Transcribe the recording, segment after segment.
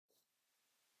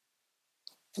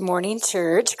Good morning,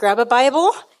 church. Grab a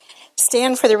Bible.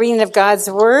 Stand for the reading of God's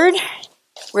Word.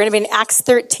 We're going to be in Acts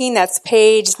 13. That's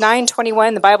page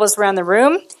 921. The Bible's around the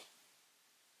room.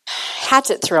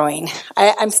 Hatchet throwing.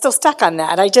 I'm still stuck on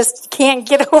that. I just can't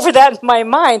get over that in my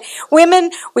mind.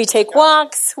 Women, we take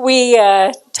walks. We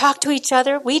talk to each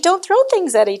other. We don't throw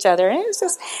things at each other. It's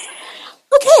just,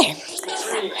 okay.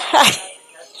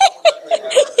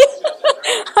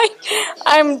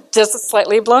 I'm just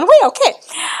slightly blown away. Okay.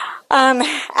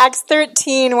 Acts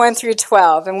 13, 1 through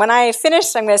 12. And when I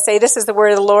finish, I'm going to say, this is the word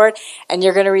of the Lord. And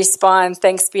you're going to respond,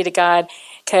 thanks be to God,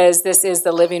 because this is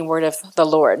the living word of the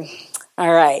Lord.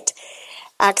 All right.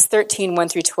 Acts 13, 1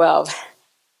 through 12.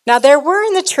 Now there were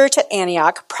in the church at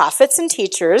Antioch prophets and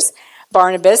teachers,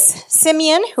 Barnabas,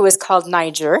 Simeon, who was called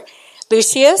Niger,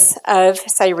 Lucius of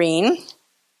Cyrene,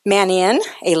 Manaen,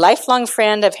 a lifelong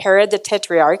friend of Herod the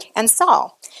Tetrarch, and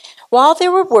Saul. While they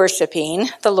were worshiping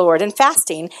the Lord and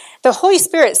fasting, the Holy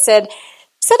Spirit said,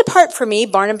 "Set apart for me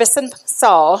Barnabas and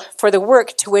Saul for the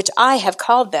work to which I have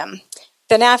called them."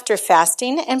 Then after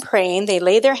fasting and praying, they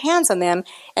laid their hands on them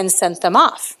and sent them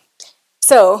off.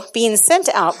 So, being sent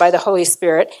out by the Holy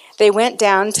Spirit, they went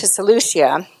down to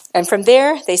Seleucia, and from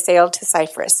there they sailed to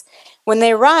Cyprus. When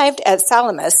they arrived at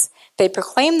Salamis, they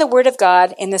proclaimed the word of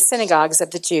God in the synagogues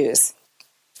of the Jews.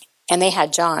 And they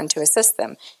had John to assist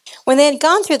them. When they had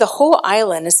gone through the whole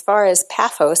island as far as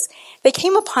Paphos, they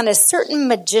came upon a certain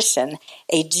magician,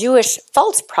 a Jewish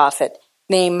false prophet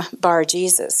named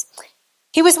Bar-Jesus.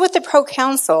 He was with the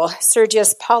proconsul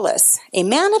Sergius Paulus, a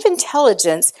man of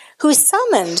intelligence who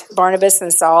summoned Barnabas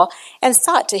and Saul and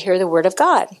sought to hear the word of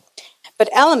God.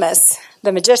 But Elymas,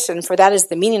 the magician, for that is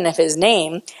the meaning of his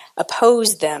name,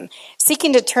 opposed them,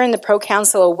 seeking to turn the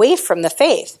proconsul away from the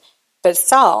faith. But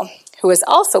Saul, who was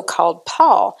also called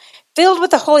Paul, filled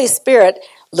with the Holy Spirit,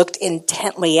 looked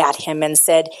intently at him and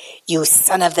said, "You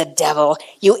son of the devil,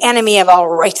 you enemy of all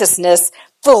righteousness,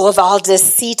 full of all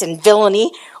deceit and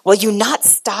villainy, will you not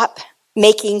stop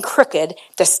making crooked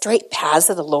the straight paths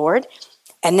of the Lord?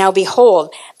 And now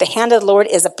behold, the hand of the Lord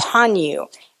is upon you,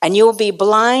 and you will be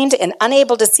blind and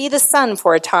unable to see the sun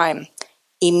for a time."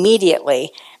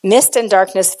 Immediately, mist and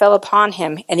darkness fell upon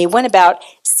him, and he went about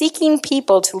seeking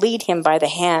people to lead him by the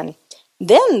hand.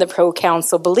 Then the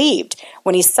proconsul believed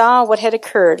when he saw what had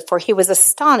occurred, for he was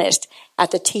astonished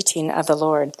at the teaching of the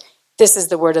Lord. This is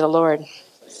the word of the Lord.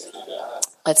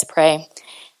 Let's pray.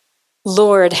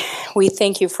 Lord, we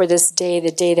thank you for this day,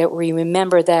 the day that we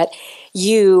remember that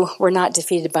you were not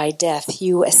defeated by death.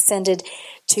 You ascended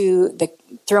to the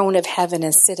throne of heaven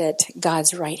and sit at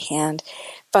God's right hand.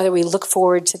 Father, we look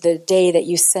forward to the day that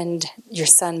you send your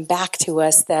son back to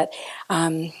us, that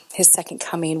his second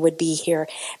coming would be here.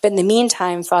 But in the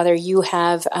meantime, Father, you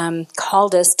have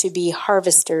called us to be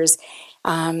harvesters.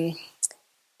 And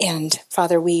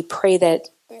Father, we pray that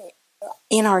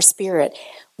in our spirit,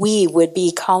 we would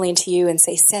be calling to you and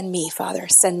say, "Send me, Father,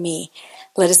 send me."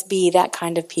 Let us be that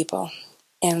kind of people.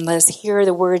 And let us hear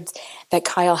the words that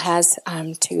Kyle has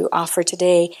to offer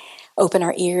today. Open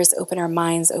our ears, open our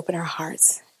minds, open our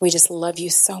hearts. We just love you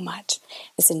so much.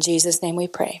 It's in Jesus' name we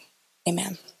pray.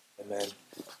 Amen. Amen.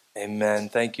 Amen.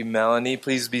 Thank you, Melanie.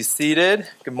 Please be seated.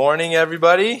 Good morning,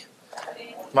 everybody.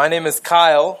 My name is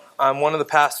Kyle. I'm one of the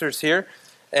pastors here.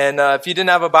 And if you didn't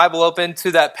have a Bible open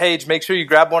to that page, make sure you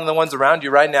grab one of the ones around you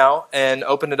right now and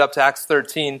open it up to Acts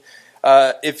 13.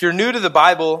 If you're new to the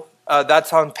Bible,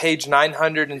 that's on page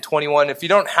 921. If you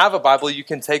don't have a Bible, you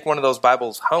can take one of those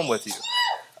Bibles home with you.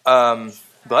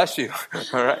 Bless you.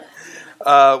 All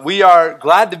right. We are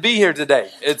glad to be here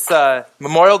today. It's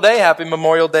Memorial Day. Happy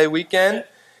Memorial Day weekend.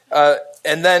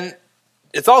 And then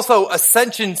it's also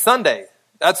Ascension Sunday.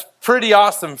 That's pretty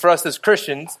awesome for us as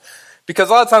Christians, because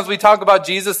a lot of times we talk about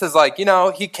Jesus as like,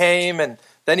 he came and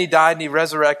then he died and he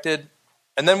resurrected.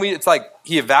 And then it's like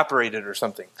he evaporated or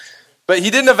something. But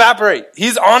he didn't evaporate.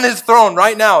 He's on his throne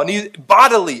right now, and he's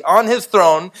bodily on his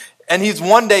throne, and he's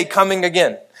one day coming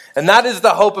again. And that is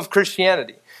the hope of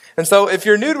Christianity. And so if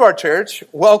you're new to our church,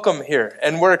 welcome here.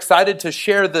 And we're excited to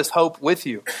share this hope with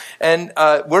you. And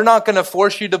we're not going to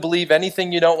force you to believe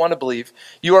anything you don't want to believe.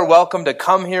 You are welcome to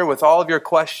come here with all of your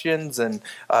questions and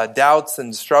doubts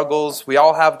and struggles. We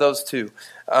all have those too.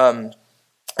 And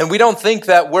we don't think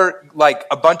that we're like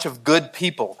a bunch of good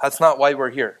people. That's not why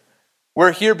we're here.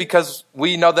 We're here because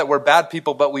we know that we're bad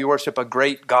people, but we worship a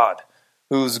great God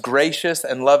who's gracious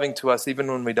and loving to us even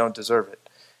when we don't deserve it.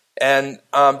 And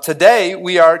today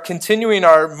we are continuing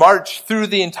our march through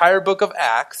the entire book of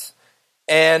Acts,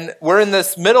 and we're in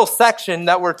this middle section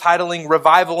that we're titling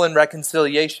Revival and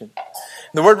Reconciliation.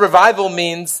 The word revival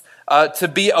means to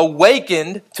be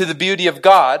awakened to the beauty of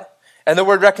God, And the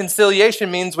word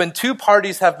reconciliation means when two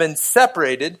parties have been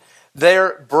separated,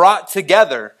 they're brought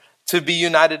together to be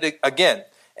united again.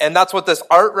 And that's what this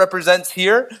art represents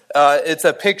here. It's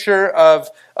a picture of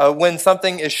when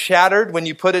something is shattered, when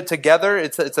you put it together.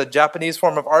 It's a Japanese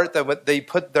form of art that they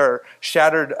put their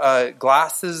shattered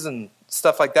glasses and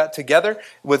stuff like that together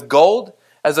with gold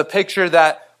as a picture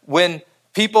that when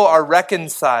people are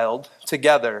reconciled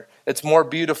together, it's more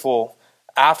beautiful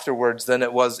afterwards than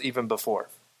it was even before.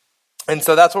 And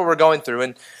so that's what we're going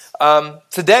through. And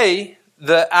today,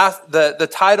 the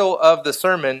title of the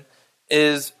sermon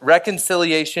is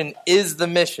Reconciliation is the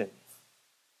Mission.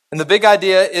 And the big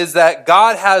idea is that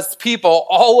God has people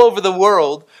all over the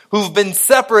world who've been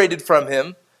separated from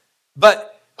him,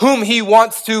 but whom he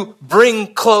wants to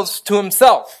bring close to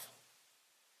himself.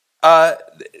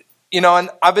 And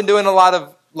I've been doing a lot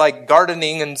of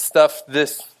gardening and stuff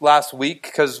this last week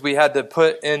because we had to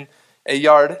put in a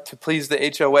yard to please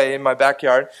the HOA in my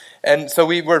backyard. And so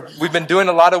we've been doing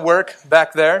a lot of work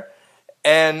back there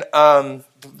and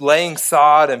laying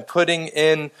sod and putting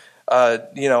in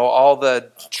all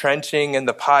the trenching and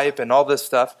the pipe and all this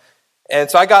stuff. And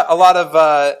so I got a lot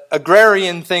of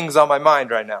agrarian things on my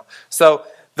mind right now. So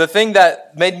the thing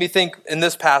that made me think in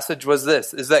this passage was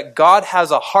this, is that God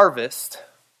has a harvest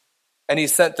and he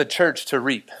sent the church to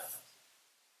reap.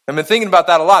 I've been thinking about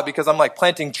that a lot because I'm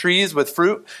planting trees with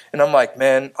fruit and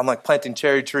I'm planting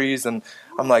cherry trees and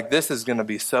I'm this is going to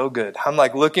be so good. I'm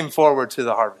looking forward to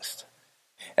the harvest.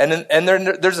 And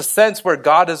there's a sense where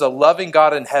God is a loving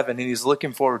God in heaven and he's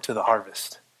looking forward to the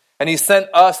harvest. And he sent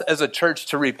us as a church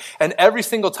to reap. And every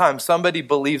single time somebody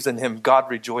believes in him, God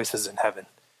rejoices in heaven.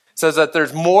 It says that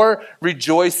there's more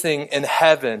rejoicing in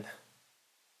heaven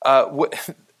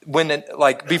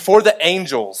before the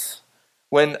angels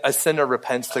when a sinner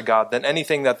repents to God than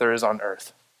anything that there is on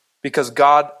earth. Because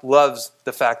God loves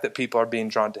the fact that people are being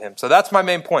drawn to him. So that's my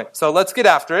main point. So let's get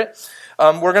after it.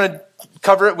 We're going to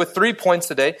cover it with 3 points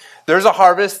today. There's a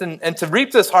harvest, and to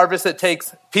reap this harvest, it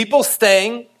takes people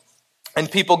staying and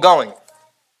people going.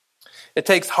 It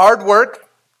takes hard work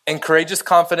and courageous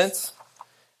confidence,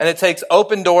 and it takes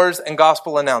open doors and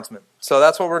gospel announcement. So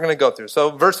that's what we're going to go through.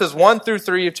 So verses 1 through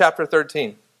 3 of chapter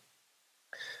 13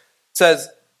 says,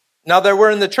 "Now there were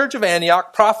in the church of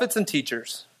Antioch prophets and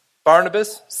teachers,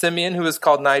 Barnabas, Simeon, who is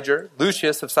called Niger,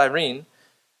 Lucius of Cyrene,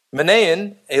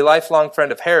 Manaen, a lifelong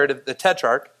friend of Herod the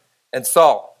Tetrarch, and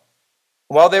Saul.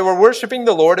 While they were worshiping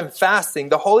the Lord and fasting,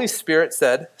 the Holy Spirit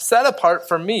said, 'Set apart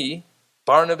for me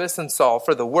Barnabas and Saul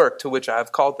for the work to which I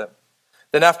have called them.'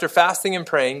 Then after fasting and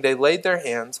praying, they laid their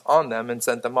hands on them and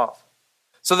sent them off."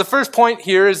 So the first point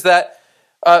here is that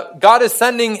God is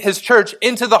sending his church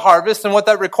into the harvest, and what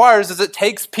that requires is it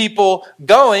takes people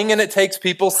going and it takes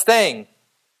people staying.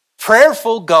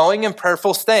 Prayerful going and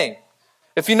prayerful staying.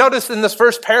 If you notice in this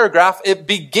first paragraph, it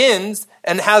begins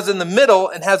and has in the middle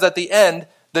and has at the end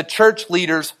the church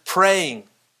leaders praying.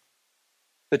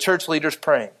 The church leaders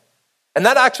praying. And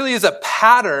that actually is a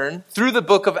pattern through the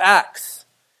book of Acts.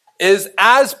 Is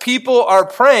as people are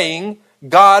praying,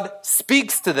 God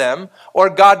speaks to them or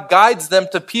God guides them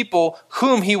to people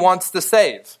whom he wants to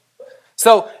save.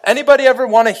 So anybody ever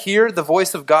want to hear the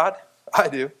voice of God? I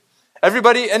do.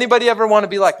 Anybody ever want to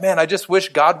be like, man, I just wish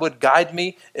God would guide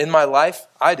me in my life?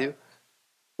 I do.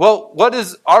 Well, what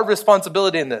is our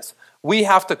responsibility in this? We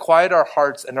have to quiet our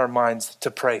hearts and our minds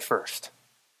to pray first.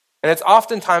 And it's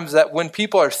oftentimes that when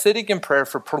people are sitting in prayer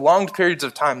for prolonged periods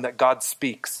of time that God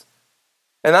speaks.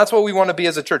 And that's what we want to be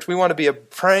as a church. We want to be a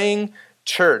praying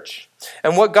church.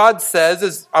 And what God says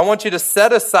is, I want you to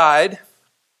set aside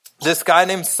this guy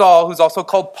named Saul, who's also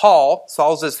called Paul.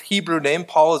 Saul's his Hebrew name.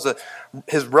 Paul is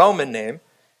his Roman name.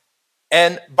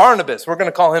 And Barnabas, we're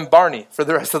going to call him Barney for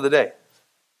the rest of the day.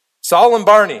 Saul and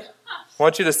Barney, I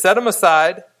want you to set them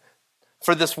aside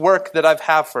for this work that I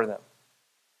have for them.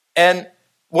 And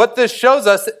what this shows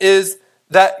us is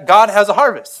that God has a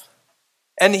harvest.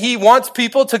 And he wants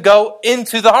people to go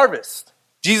into the harvest.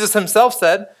 Jesus himself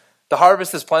said, "The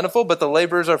harvest is plentiful, but the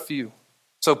laborers are few."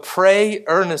 So pray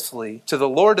earnestly to the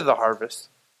Lord of the harvest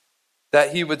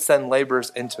that he would send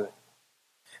laborers into it.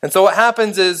 And so what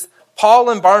happens is Paul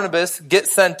and Barnabas get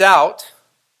sent out.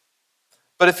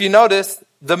 But if you notice,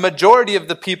 the majority of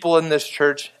the people in this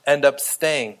church end up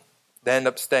staying. They end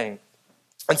up staying.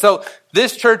 And so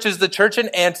this church is the church in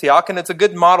Antioch, and it's a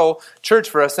good model church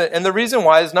for us. And the reason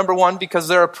why is, number one, because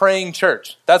they're a praying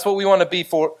church. That's what we want to be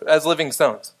for as Living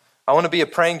Stones. I want to be a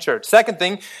praying church. Second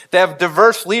thing, they have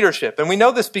diverse leadership. And we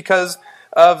know this because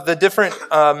of the different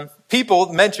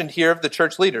people mentioned here of the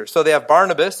church leaders. So they have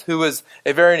Barnabas, who is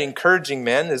a very encouraging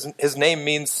man. His name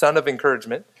means son of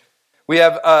encouragement. We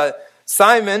have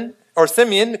Simon,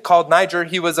 Simeon, called Niger,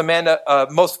 he was a man,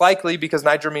 most likely, because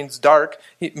Niger means dark,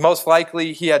 most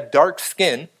likely he had dark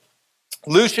skin.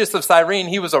 Lucius of Cyrene,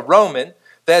 he was a Roman.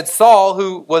 They had Saul,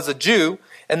 who was a Jew,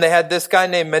 and they had this guy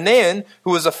named Manaen,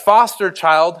 who was a foster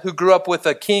child who grew up with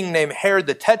a king named Herod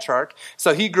the Tetrarch.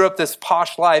 So he grew up this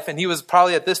posh life, and he was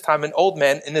probably at this time an old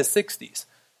man in his 60s.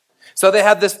 So they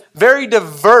had this very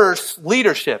diverse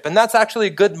leadership, and that's actually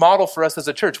a good model for us as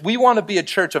a church. We want to be a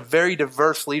church of very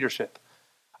diverse leadership,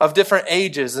 of different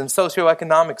ages and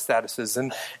socioeconomic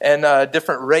statuses and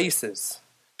different races,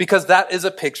 because that is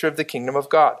a picture of the kingdom of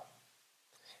God.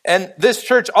 And this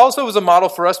church also was a model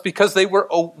for us because they were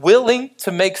willing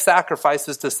to make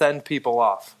sacrifices to send people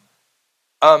off.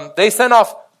 They sent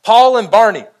off Paul and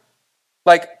Barney.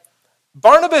 Like,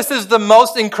 Barnabas is the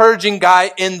most encouraging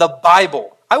guy in the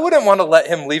Bible. I wouldn't want to let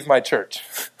him leave my church.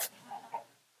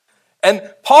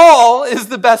 And Paul is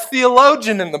the best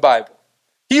theologian in the Bible.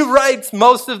 He writes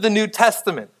most of the New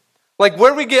Testament. Like,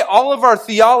 where we get all of our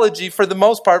theology, for the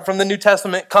most part, from the New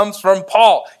Testament comes from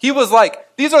Paul. He was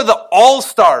like, these are the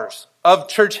all-stars of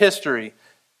church history.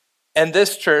 And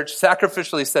this church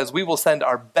sacrificially says, we will send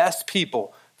our best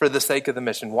people for the sake of the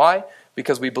mission. Why?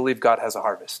 Because we believe God has a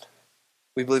harvest.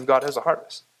 We believe God has a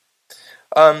harvest.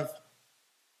 And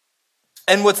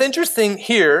what's interesting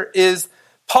here is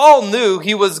Paul knew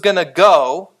he was going to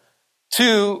go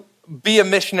to be a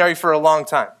missionary for a long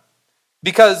time.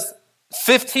 Because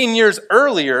 15 years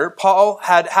earlier, Paul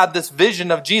had this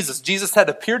vision of Jesus. Jesus had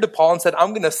appeared to Paul and said, I'm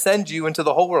going to send you into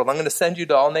the whole world. I'm going to send you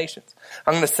to all nations.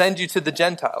 I'm going to send you to the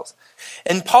Gentiles.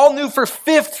 And Paul knew for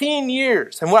 15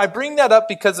 years. And I bring that up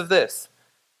because of this.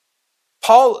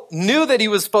 Paul knew that he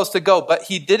was supposed to go, but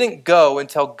he didn't go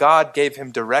until God gave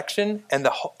him direction and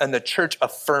the church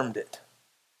affirmed it.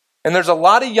 And there's a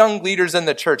lot of young leaders in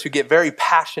the church who get very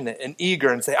passionate and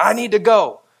eager and say, I need to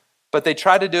go. But they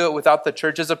try to do it without the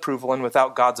church's approval and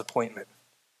without God's appointment.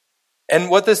 And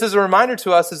what this is a reminder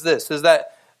to us is this, is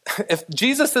that if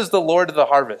Jesus is the Lord of the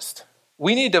harvest,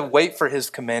 we need to wait for his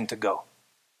command to go.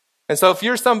 And so if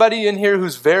you're somebody in here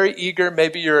who's very eager,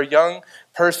 maybe you're a young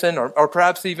person or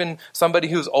perhaps even somebody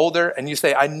who's older, and you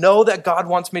say, I know that God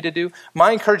wants me to do,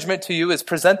 my encouragement to you is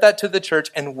present that to the church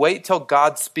and wait till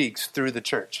God speaks through the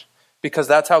church. Because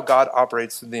that's how God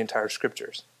operates through the entire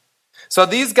scriptures. So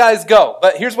these guys go,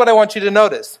 but here's what I want you to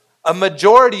notice. A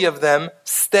majority of them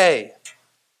stay.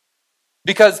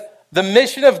 Because the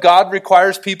mission of God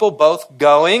requires people both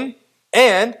going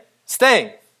and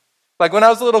staying. Like when I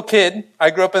was a little kid,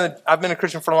 I've been a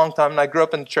Christian for a long time, and I grew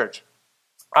up in the church.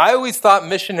 I always thought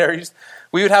missionaries,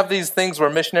 we would have these things where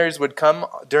missionaries would come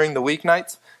during the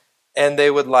weeknights, and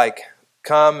they would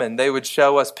come and they would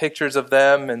show us pictures of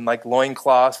them in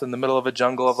loincloths in the middle of a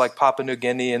jungle of Papua New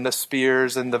Guinea and the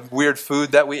spears and the weird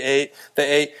food that they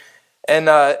ate. And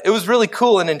it was really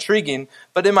cool and intriguing.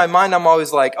 But in my mind, I'm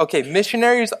always like, okay,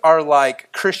 missionaries are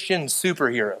like Christian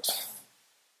superheroes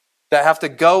that have to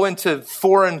go into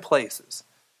foreign places.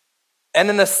 And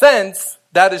in a sense,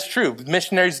 that is true.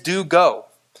 Missionaries do go.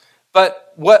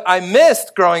 But what I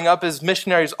missed growing up is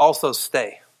missionaries also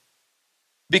stay.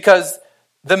 Because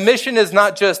the mission is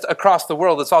not just across the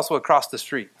world, it's also across the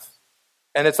street.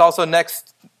 And it's also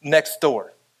next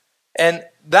door. And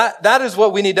that is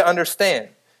what we need to understand.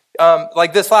 The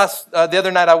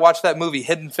other night I watched that movie,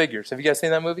 Hidden Figures. Have you guys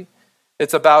seen that movie?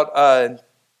 It's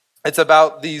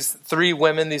about these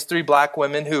three black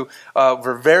women who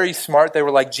were very smart. They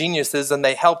were like geniuses, and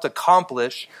they helped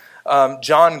accomplish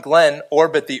John Glenn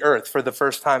orbit the Earth for the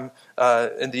first time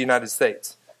in the United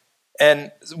States.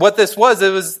 And what this was,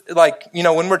 it was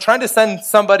when we're trying to send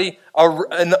somebody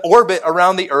an orbit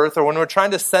around the Earth, or when we're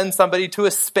trying to send somebody to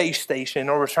a space station,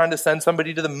 or we're trying to send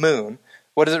somebody to the moon,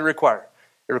 what does it require?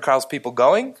 It requires people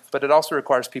going, but it also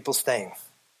requires people staying.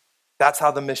 That's how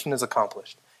the mission is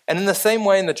accomplished. And in the same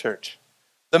way in the church,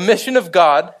 the mission of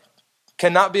God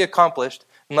cannot be accomplished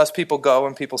unless people go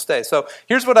and people stay. So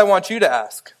here's what I want you to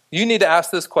ask. You need to ask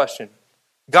this question.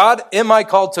 God, am I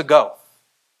called to go?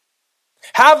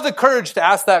 Have the courage to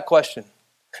ask that question.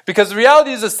 Because the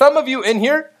reality is that some of you in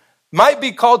here might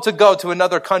be called to go to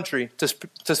another country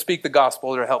to speak the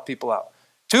gospel or to help people out.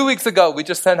 2 weeks ago, we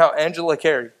just sent out Angela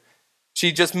Carey.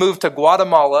 She just moved to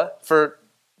Guatemala for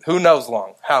who knows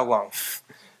how long.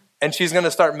 And she's going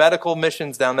to start medical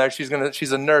missions down there.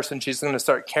 She's a nurse, and she's going to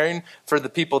start caring for the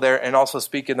people there and also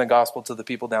speaking the gospel to the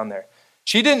people down there.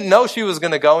 She didn't know she was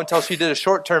going to go until she did a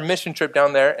short-term mission trip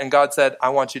down there, and God said, I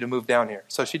want you to move down here.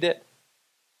 So she did.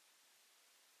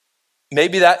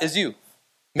 Maybe that is you.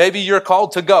 Maybe you're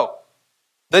called to go.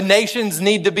 The nations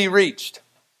need to be reached.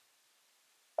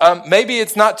 Maybe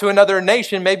it's not to another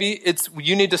nation. Maybe it's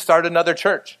you need to start another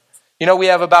church. We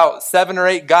have about 7 or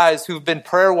 8 guys who've been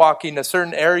prayer walking a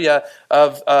certain area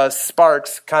of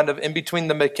Sparks, kind of in between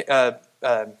the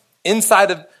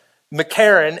inside of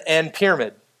McCarran and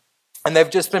Pyramid. And they've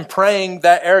just been praying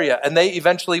that area, and they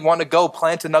eventually want to go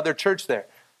plant another church there.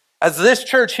 As this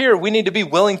church here, we need to be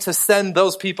willing to send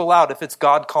those people out if it's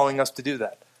God calling us to do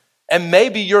that. And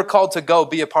maybe you're called to go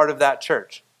be a part of that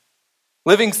church.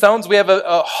 Living Stones, we have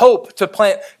a hope to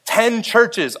plant 10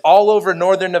 churches all over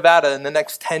northern Nevada in the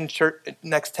next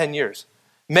 10 years.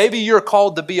 Maybe you're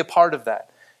called to be a part of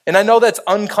that. And I know that's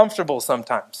uncomfortable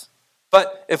sometimes.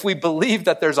 But if we believe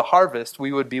that there's a harvest,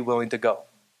 we would be willing to go.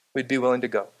 We'd be willing to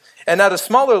go. And at a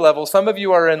smaller level, some of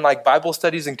you are in like Bible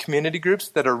studies and community groups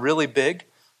that are really big.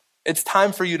 It's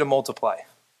time for you to multiply.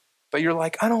 But you're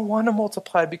like, I don't want to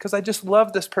multiply because I just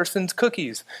love this person's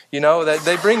cookies, that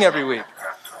they bring every week.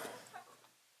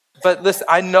 But listen,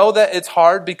 I know that it's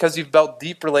hard because you've built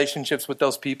deep relationships with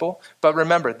those people. But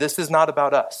remember, this is not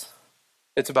about us.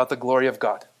 It's about the glory of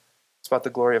God. It's about the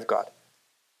glory of God.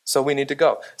 So we need to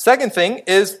go. Second thing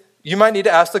is you might need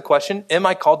to ask the question, am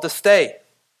I called to stay?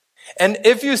 And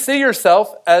if you see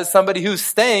yourself as somebody who's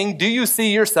staying, do you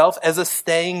see yourself as a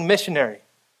staying missionary?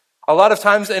 A lot of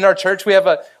times in our church, we have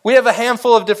a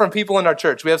handful of different people in our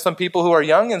church. We have some people who are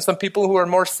young and some people who are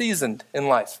more seasoned in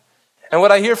life. And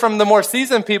what I hear from the more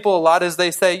seasoned people a lot is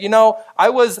they say,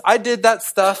 I did that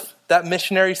stuff, that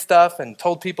missionary stuff, and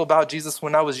told people about Jesus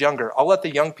when I was younger. I'll let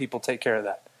the young people take care of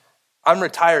that. I'm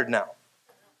retired now.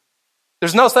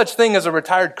 There's no such thing as a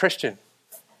retired Christian.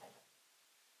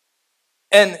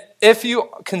 And if you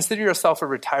consider yourself a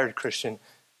retired Christian,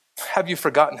 have you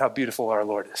forgotten how beautiful our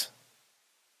Lord is?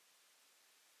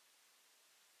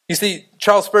 You see,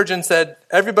 Charles Spurgeon said,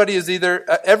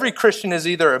 every Christian is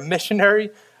either a missionary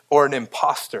or an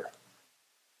imposter.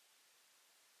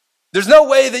 There's no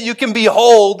way that you can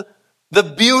behold the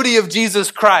beauty of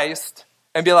Jesus Christ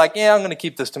and be like, I'm going to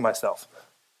keep this to myself.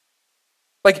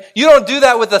 Like, you don't do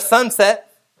that with a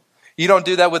sunset. You don't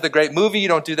do that with a great movie. You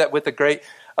don't do that with a great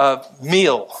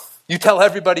meal. You tell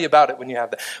everybody about it when you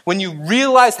have that. When you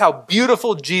realize how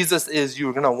beautiful Jesus is,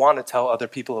 you're going to want to tell other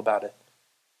people about it.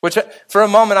 Which, for a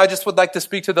moment, I just would like to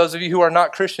speak to those of you who are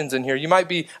not Christians in here. You might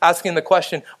be asking the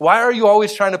question, why are you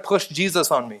always trying to push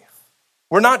Jesus on me?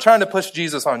 We're not trying to push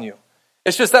Jesus on you.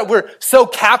 It's just that we're so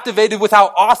captivated with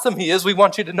how awesome he is, we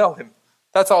want you to know him.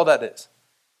 That's all that is.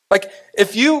 Like,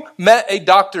 if you met a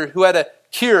doctor who had a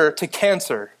cure to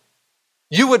cancer,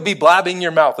 you would be blabbing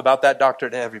your mouth about that doctor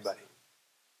to everybody.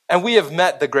 And we have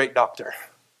met the great doctor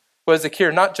who has a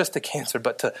cure not just to cancer,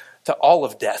 but to all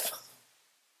of death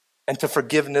and to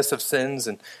forgiveness of sins.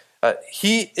 And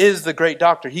he is the great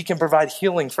doctor. He can provide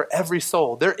healing for every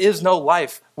soul. There is no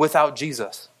life without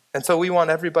Jesus. And so we want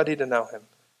everybody to know him.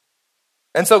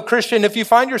 And so, Christian, if you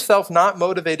find yourself not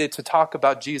motivated to talk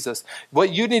about Jesus,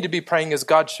 what you need to be praying is,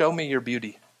 God, show me your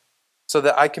beauty so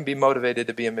that I can be motivated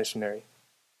to be a missionary.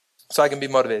 So I can be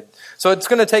motivated. So it's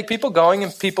going to take people going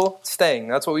and people staying.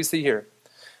 That's what we see here.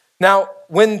 Now,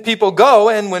 when people go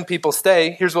and when people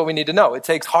stay, here's what we need to know. It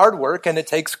takes hard work and it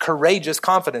takes courageous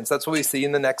confidence. That's what we see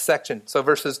in the next section. So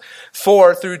verses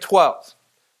 4 through 12.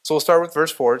 So we'll start with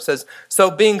verse 4. It says,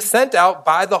 so being sent out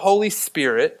by the Holy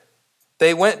Spirit,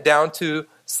 they went down to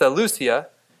Seleucia,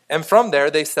 and from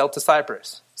there they sailed to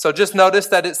Cyprus. So just notice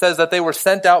that it says that they were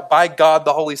sent out by God,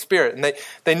 the Holy Spirit. And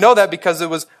they know that because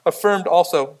it was affirmed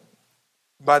also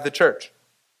by the church.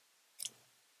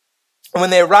 When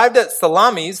they arrived at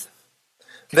Salamis,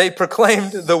 they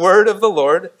proclaimed the word of the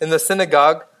Lord in the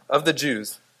synagogue of the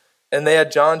Jews, and they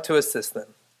had John to assist them.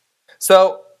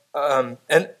 So,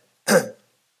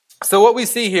 so what we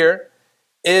see here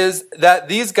is that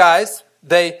these guys,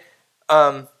 they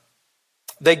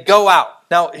go out.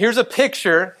 Now, here's a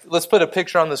picture. Let's put a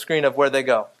picture on the screen of where they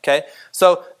go, okay?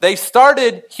 So they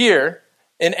started here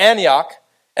in Antioch,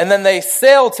 and then they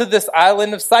sail to this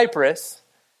island of Cyprus,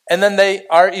 and then they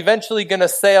are eventually going to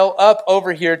sail up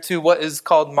over here to what is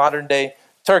called modern-day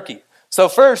Turkey. So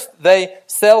first, they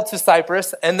sail to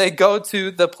Cyprus, and they go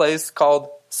to the place called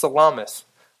Salamis.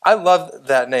 I love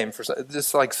that name, for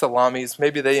just like salamis.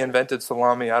 Maybe they invented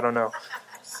salami, I don't know.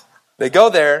 They go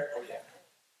there,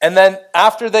 and then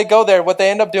after they go there, what they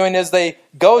end up doing is they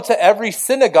go to every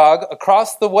synagogue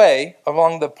across the way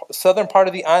along the southern part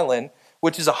of the island,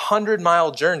 which is a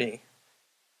 100-mile journey,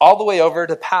 all the way over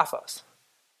to Paphos.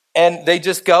 And they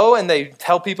just go and they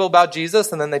tell people about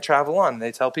Jesus, and then they travel on.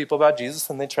 They tell people about Jesus,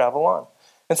 and they travel on.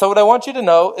 And so what I want you to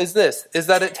know is this, is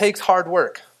that it takes hard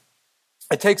work.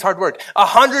 It takes hard work.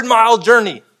 100-mile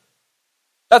journey.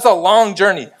 That's a long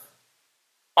journey.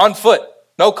 On foot.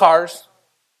 No cars.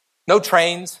 No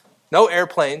trains. No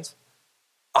airplanes.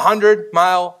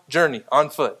 100-mile journey on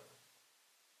foot.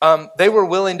 they were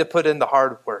willing to put in the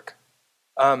hard work.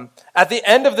 At the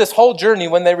end of this whole journey,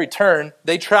 when they return,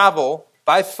 they travel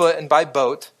by foot and by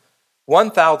boat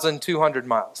 1,200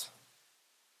 miles.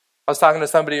 I was talking to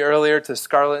somebody earlier, to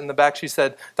Scarlett in the back. She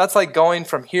said, that's like going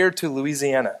from here to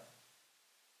Louisiana.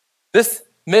 This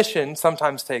mission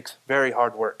sometimes takes very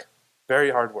hard work.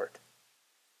 Very hard work.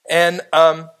 And,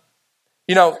 a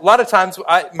lot of times,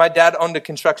 my dad owned a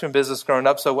construction business growing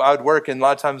up, so I would work, and a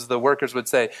lot of times the workers would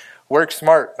say, work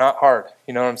smart, not hard.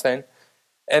 You know what I'm saying?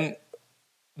 And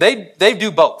they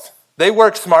do both. They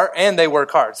work smart and they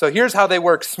work hard. So here's how they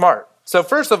work smart. So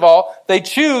first of all, they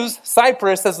choose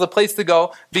Cyprus as the place to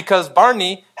go because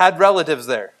Barney had relatives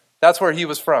there. That's where he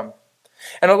was from.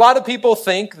 And a lot of people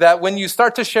think that when you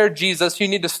start to share Jesus,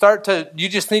 you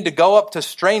just need to go up to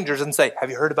strangers and say, have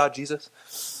you heard about Jesus?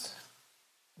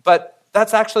 But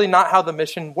that's actually not how the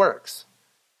mission works.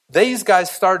 These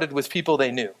guys started with people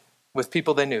they knew.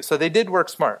 So they did work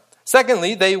smart.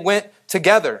 Secondly, they went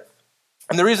together.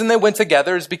 And the reason they went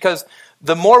together is because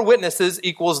the more witnesses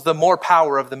equals the more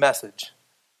power of the message.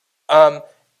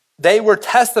 They were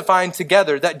testifying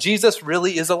together that Jesus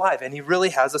really is alive and he really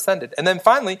has ascended. And then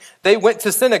finally, they went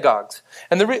to synagogues.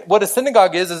 And what a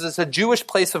synagogue is it's a Jewish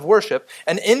place of worship.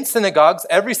 And in synagogues,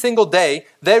 every single day,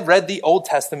 they read the Old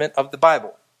Testament of the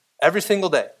Bible. Every single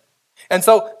day. And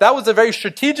so that was a very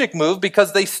strategic move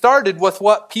because they started with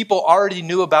what people already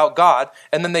knew about God,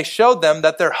 and then they showed them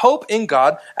that their hope in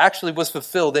God actually was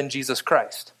fulfilled in Jesus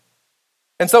Christ.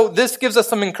 And so this gives us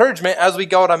some encouragement as we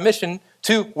go out on mission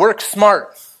to work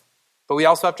smart. But we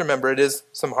also have to remember it is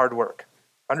some hard work.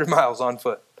 100 miles on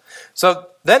foot. So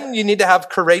then you need to have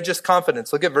courageous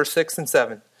confidence. Look at verse 6 and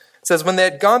 7. It says, when they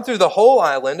had gone through the whole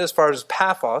island as far as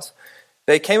Paphos,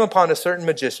 they came upon a certain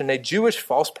magician, a Jewish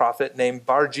false prophet named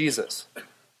Bar-Jesus.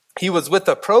 He was with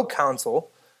the proconsul,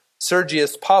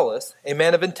 Sergius Paulus, a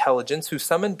man of intelligence, who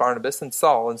summoned Barnabas and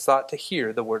Saul and sought to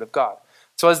hear the word of God.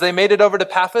 So as they made it over to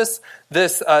Paphos, it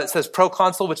says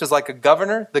proconsul, which is like a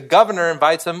governor. The governor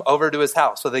invites them over to his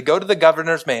house. So they go to the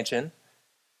governor's mansion.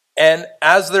 And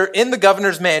as they're in the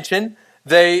governor's mansion,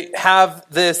 they have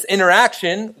this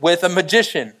interaction with a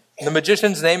magician. The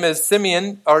magician's name is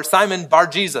Simon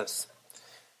Bar-Jesus.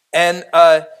 And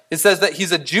it says that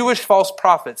he's a Jewish false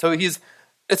prophet. So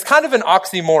it's kind of an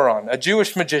oxymoron, a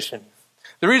Jewish magician.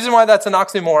 The reason why that's an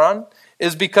oxymoron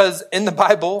is because in the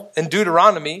Bible, in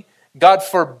Deuteronomy, God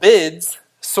forbids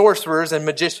sorcerers and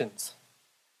magicians.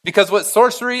 Because what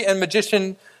sorcery and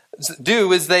magicians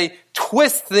do is they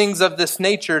twist things of this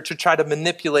nature to try to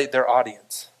manipulate their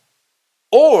audience.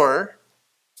 Or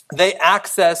they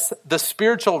access the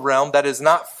spiritual realm that is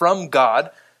not from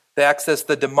God. They access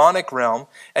the demonic realm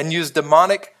and use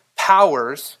demonic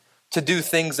powers to do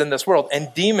things in this world.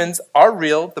 And demons are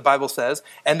real, the Bible says,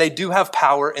 and they do have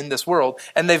power in this world.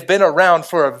 And they've been around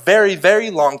for a very, very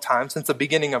long time, since the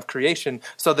beginning of creation,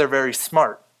 so they're very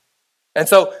smart. And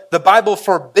so the Bible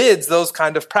forbids those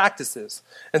kind of practices.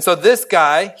 And so this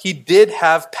guy, he did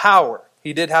have power.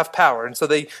 He did have power. And so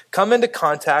they come into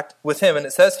contact with him. And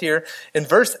it says here in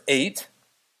verse 8,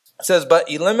 it says, but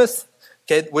Elymas,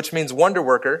 which means wonder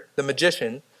worker, the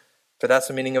magician, for that's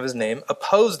the meaning of his name,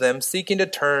 opposed them, seeking to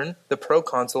turn the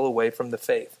proconsul away from the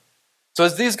faith. So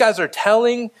as these guys are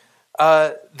telling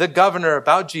the governor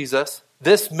about Jesus,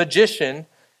 this magician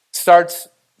starts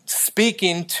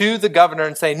speaking to the governor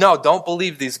and saying, no, don't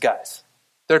believe these guys.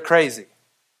 They're crazy.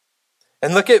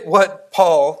 And look at what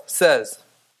Paul says.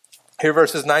 Here,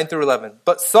 verses 9 through 11.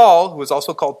 But Saul, who was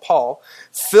also called Paul,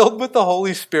 filled with the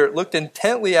Holy Spirit, looked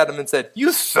intently at him and said,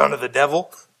 you son of the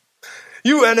devil,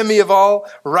 you enemy of all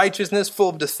righteousness, full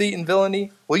of deceit and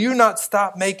villainy, will you not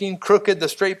stop making crooked the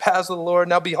straight paths of the Lord?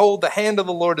 Now behold, the hand of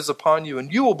the Lord is upon you,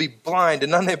 and you will be blind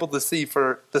and unable to see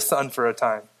for the sun for a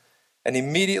time. And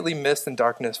immediately mist and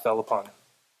darkness fell upon him.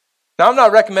 Now, I'm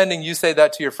not recommending you say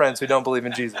that to your friends who don't believe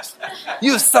in Jesus.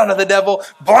 You son of the devil,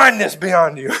 blindness be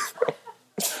on you.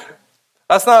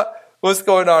 That's not what's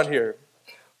going on here.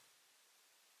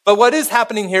 But what is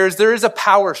happening here is there is a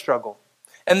power struggle.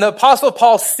 And the Apostle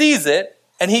Paul sees it,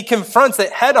 and he confronts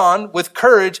it head on with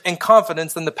courage and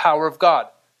confidence in the power of God.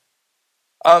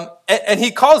 And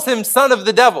he calls him son of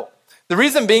the devil. The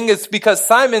reason being is because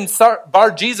Simon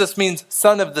Bar-Jesus means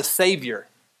son of the Savior.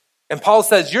 And Paul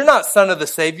says, you're not son of the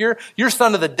Savior, you're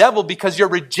son of the devil because you're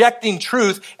rejecting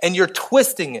truth and you're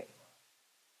twisting it.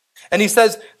 And he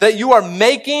says that you are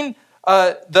making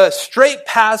the straight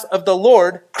paths of the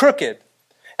Lord crooked.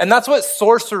 And that's what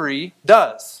sorcery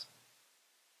does.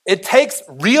 It takes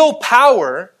real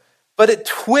power, but it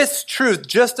twists truth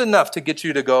just enough to get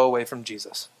you to go away from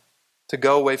Jesus. To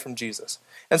go away from Jesus.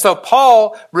 And so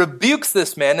Paul rebukes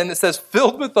this man, and it says,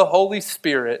 filled with the Holy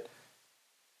Spirit,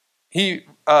 he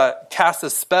casts a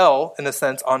spell, in a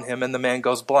sense, on him, and the man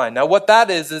goes blind. Now, what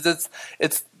that is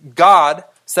it's God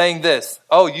saying this: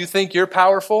 oh, you think you're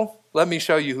powerful? Let me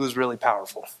show you who's really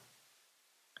powerful.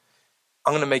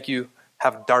 I'm going to make you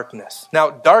have darkness.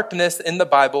 Now, darkness in the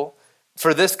Bible,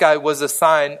 for this guy, was a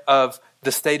sign of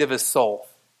the state of his soul.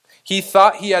 He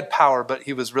thought he had power, but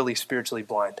he was really spiritually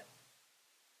blind.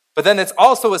 But then it's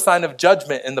also a sign of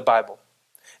judgment in the Bible.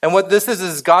 And what this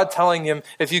is God telling him,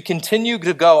 if you continue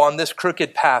to go on this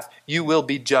crooked path, you will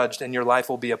be judged and your life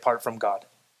will be apart from God.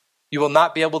 You will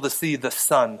not be able to see the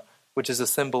sun, which is a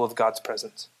symbol of God's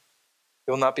presence.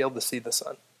 You will not be able to see the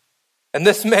sun. And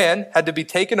this man had to be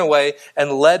taken away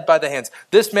and led by the hands.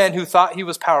 This man who thought he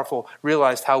was powerful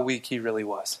realized how weak he really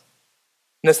was.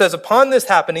 And it says, upon this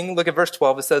happening, look at verse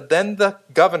 12, it said, then the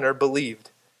governor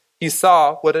believed. He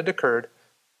saw what had occurred,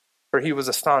 for he was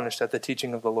astonished at the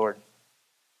teaching of the Lord.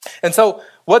 And so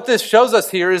what this shows us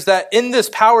here is that in this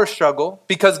power struggle,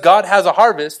 because God has a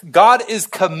harvest, God is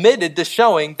committed to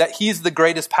showing that he's the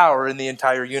greatest power in the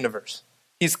entire universe.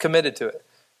 He's committed to it.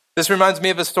 This reminds me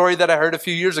of a story that I heard a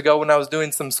few years ago when I was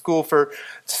doing some school for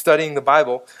studying the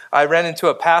Bible. I ran into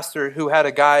a pastor who had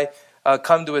a guy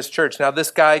come to his church. Now, this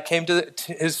guy came to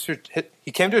his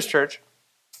church,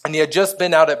 and he had just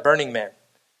been out at Burning Man.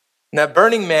 Now,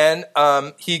 Burning Man,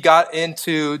 he got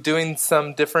into doing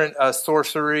some different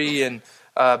sorcery and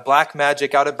black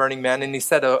magic out at Burning Man, and he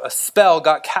said a spell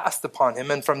got cast upon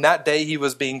him, and from that day he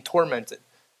was being tormented.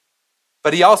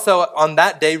 But he also, on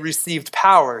that day, received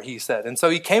power, he said. And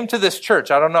so he came to this church.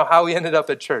 I don't know how he ended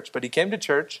up at church, but he came to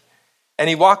church, and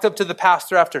he walked up to the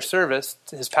pastor after service,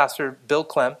 his pastor, Bill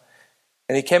Clem,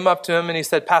 and he came up to him and he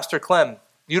said, Pastor Clem,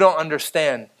 you don't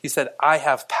understand. He said, I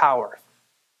have power.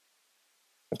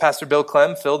 And Pastor Bill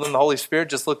Clem, filled in the Holy Spirit,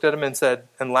 just looked at him and said,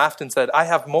 and laughed and said, I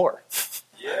have more.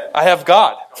 Yeah. I have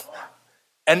God.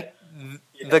 And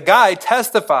the guy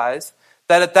testifies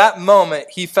that at that moment,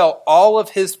 he felt all of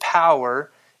his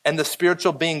power and the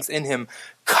spiritual beings in him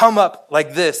come up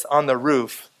like this on the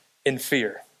roof in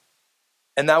fear.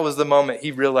 And that was the moment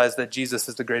he realized that Jesus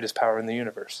is the greatest power in the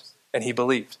universe. And he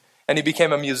believed. And he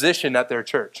became a musician at their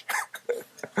church.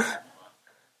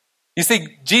 You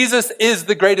see, Jesus is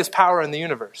the greatest power in the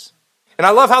universe. And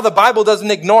I love how the Bible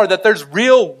doesn't ignore that there's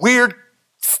real weird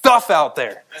stuff out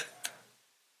there.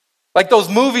 Like those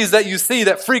movies that you see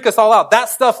that freak us all out. That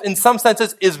stuff, in some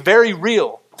senses, is very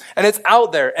real. And it's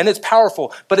out there, and it's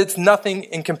powerful. But it's nothing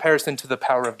in comparison to the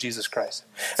power of Jesus Christ.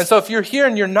 And so if you're here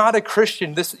and you're not a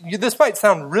Christian, this might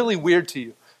sound really weird to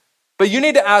you. But you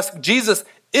need to ask Jesus,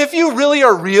 if you really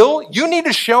are real, you need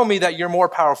to show me that you're more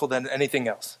powerful than anything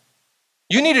else.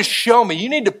 You need to show me. You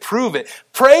need to prove it.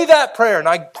 Pray that prayer, and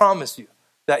I promise you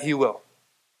that he will.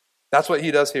 That's what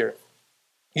he does here.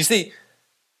 You see,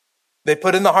 they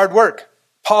put in the hard work.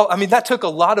 That took a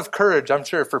lot of courage, I'm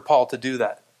sure, for Paul to do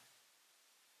that.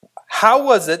 How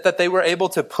was it that they were able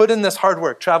to put in this hard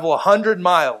work, travel 100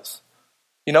 miles?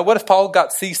 You know, what if Paul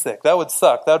got seasick? That would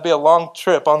suck. That would be a long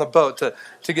trip on the boat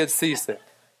to get seasick.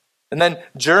 And then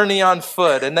journey on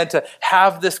foot, and then to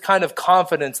have this kind of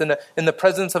confidence in the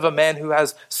presence of a man who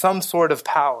has some sort of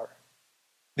power.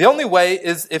 The only way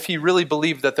is if he really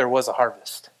believed that there was a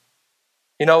harvest.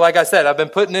 You know, like I said, I've been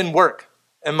putting in work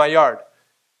in my yard,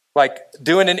 like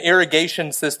doing an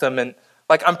irrigation system, and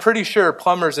like I'm pretty sure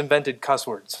plumbers invented cuss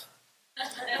words.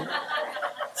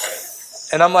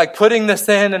 And I'm like putting this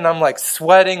in, and I'm like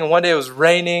sweating, and one day it was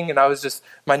raining, and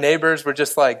my neighbors were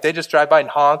just like, they just drive by and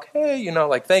honk, hey, you know,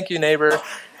 like, thank you, neighbor.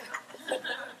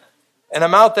 And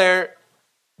I'm out there,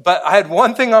 but I had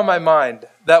one thing on my mind,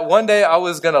 that one day I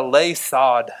was going to lay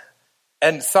sod.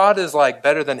 And sod is like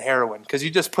better than heroin, because you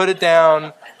just put it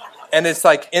down, and it's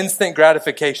like instant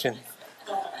gratification.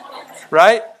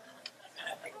 Right?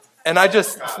 And I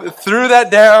just threw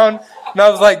that down, and I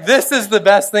was like, this is the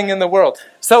best thing in the world.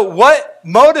 So what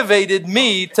motivated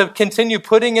me to continue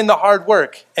putting in the hard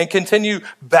work and continue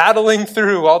battling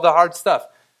through all the hard stuff?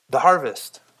 The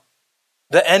harvest.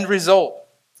 The end result.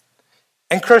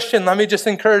 And Christian, let me just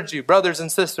encourage you, brothers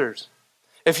and sisters.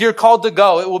 If you're called to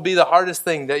go, it will be the hardest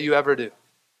thing that you ever do.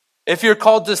 If you're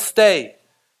called to stay,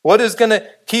 what is going to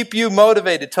keep you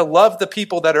motivated to love the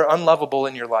people that are unlovable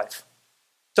in your life?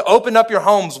 To open up your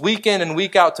homes week in and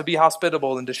week out to be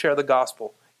hospitable and to share the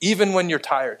gospel, even when you're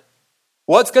tired?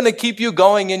 What's going to keep you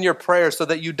going in your prayer so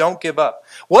that you don't give up?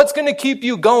 What's going to keep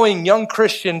you going, young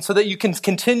Christian, so that you can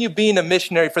continue being a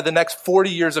missionary for the next 40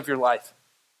 years of your life?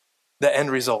 The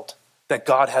end result, that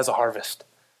God has a harvest.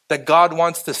 That God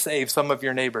wants to save some of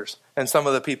your neighbors and some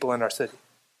of the people in our city.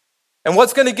 And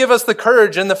what's going to give us the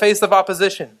courage in the face of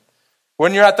opposition?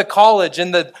 When you're at the college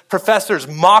and the professors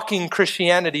mocking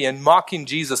Christianity and mocking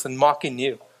Jesus and mocking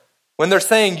you. when they're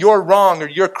saying you're wrong or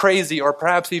you're crazy or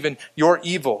perhaps even you're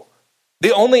evil,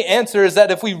 the only answer is that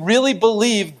if we really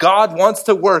believe God wants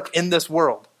to work in this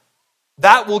world,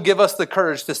 that will give us the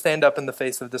courage to stand up in the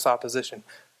face of this opposition.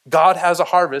 God has a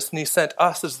harvest, and he sent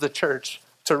us as the church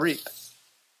to reap.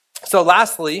 So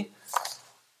lastly,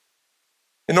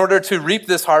 in order to reap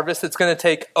this harvest, it's going to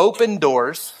take open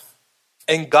doors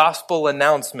and gospel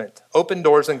announcement. Open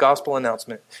doors and gospel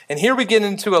announcement. And here we get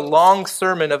into a long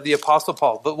sermon of the Apostle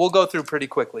Paul, but we'll go through pretty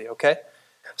quickly, okay?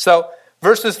 So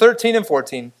verses 13 and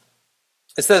 14,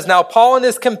 it says, "Now Paul and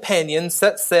his companions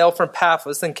set sail from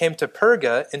Paphos and came to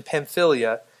Perga in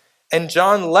Pamphylia, and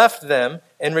John left them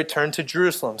and returned to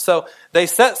Jerusalem." So they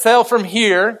set sail from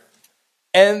here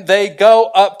and they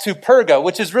go up to Perga,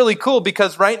 which is really cool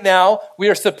because right now we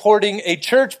are supporting a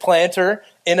church planter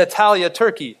in Italia,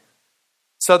 Turkey.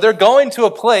 So they're going to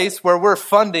a place where we're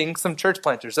funding some church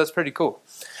planters. That's pretty cool.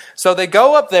 So they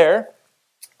go up there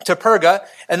to Perga,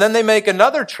 and then they make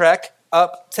another trek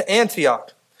up to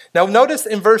Antioch. Now notice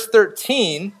in verse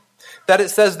 13 that it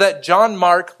says that John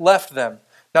Mark left them.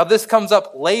 Now this comes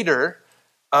up later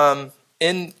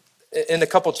in a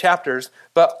couple chapters,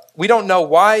 but we don't know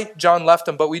why John left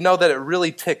them, but we know that it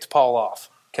really ticked Paul off.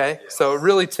 Okay, so it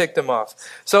really ticked him off.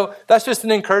 So that's just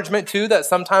an encouragement too, that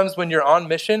sometimes when you're on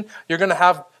mission, you're going to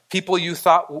have people you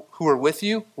thought who were with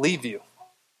you leave you.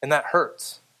 And that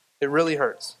hurts. It really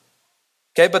hurts.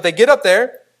 Okay, but they get up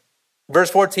there. Verse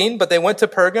 14, "But they went to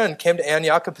Perga and came to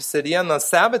Antioch of Pisidia. And on the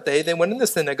Sabbath day, they went in the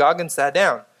synagogue and sat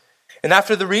down. And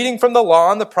after the reading from the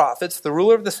law and the prophets, the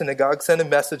ruler of the synagogue sent a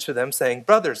message to them saying,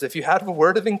 'Brothers, if you have a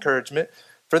word of encouragement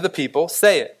for the people,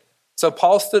 say it.' So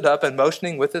Paul stood up and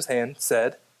motioning with his hand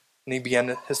said," and he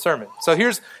began his sermon. So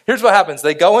here's what happens.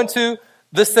 They go into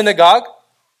the synagogue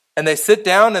and they sit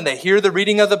down and they hear the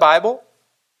reading of the Bible.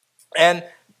 And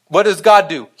what does God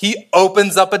do? He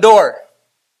opens up a door.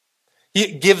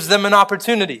 He gives them an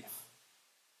opportunity.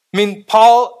 I mean,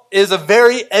 Paul is a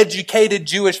very educated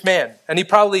Jewish man, and he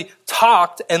probably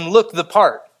talked and looked the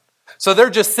part. So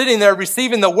they're just sitting there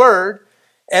receiving the word,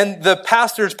 and the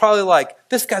pastor's probably like,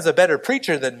 "This guy's a better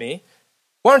preacher than me.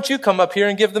 Why don't you come up here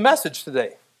and give the message today?"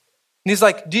 And he's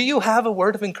like, "Do you have a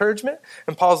word of encouragement?"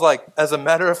 And Paul's like, "As a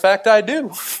matter of fact, I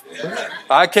do.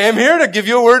 I came here to give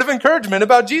you a word of encouragement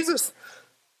about Jesus."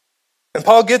 And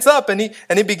Paul gets up and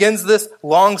he begins this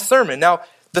long sermon. Now,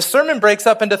 the sermon breaks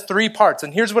up into 3 parts,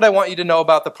 and here's what I want you to know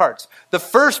about the parts. The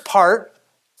first part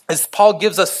is Paul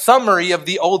gives a summary of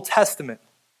the Old Testament.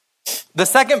 The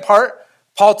second part,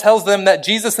 Paul tells them that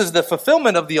Jesus is the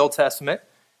fulfillment of the Old Testament.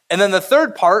 And then the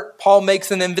third part, Paul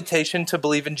makes an invitation to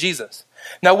believe in Jesus.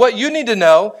 Now, what you need to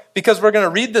know, because we're going to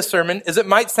read this sermon, is it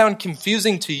might sound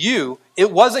confusing to you.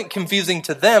 It wasn't confusing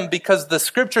to them because the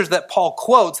scriptures that Paul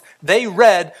quotes, they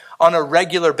read on a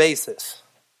regular basis.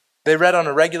 They read on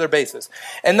a regular basis.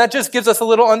 And that just gives us a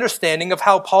little understanding of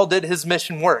how Paul did his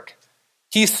mission work.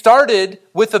 He started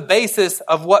with the basis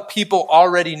of what people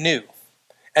already knew.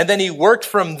 And then he worked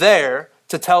from there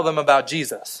to tell them about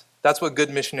Jesus. That's what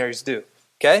good missionaries do.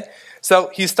 Okay? So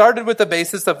he started with the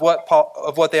basis of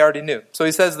what they already knew. So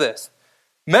he says this,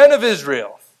 "Men of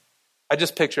Israel." I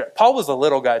just picture it. Paul was a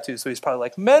little guy too, so he's probably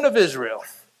like, "Men of Israel,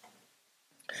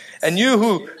 and you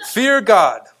who fear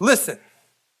God, listen.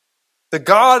 The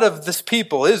God of this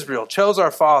people, Israel, chose our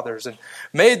fathers and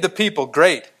made the people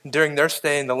great during their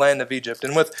stay in the land of Egypt.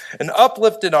 And with an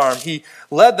uplifted arm, he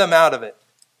led them out of it.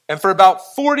 And for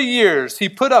about 40 years, he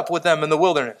put up with them in the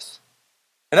wilderness.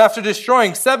 And after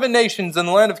destroying 7 nations in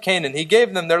the land of Canaan, he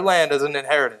gave them their land as an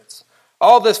inheritance.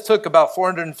 All this took about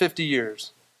 450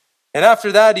 years. And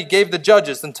after that, he gave the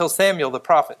judges until Samuel the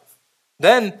prophet.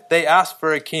 Then they asked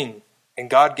for a king, and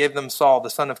God gave them Saul, the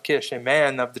son of Kish, a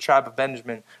man of the tribe of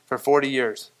Benjamin, for 40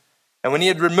 years. And when he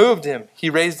had removed him, he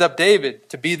raised up David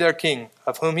to be their king,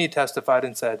 of whom he testified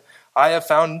and said, 'I have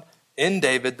found in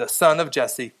David, the son of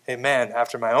Jesse, a man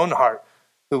after my own heart,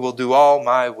 who will do all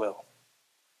my will.'"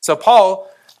 So Paul,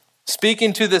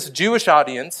 speaking to this Jewish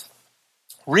audience,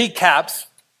 recaps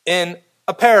in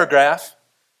a paragraph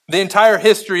the entire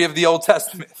history of the Old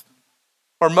Testament,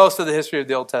 or most of the history of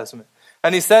the Old Testament.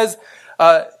 And he says,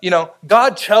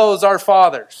 God chose our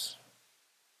fathers.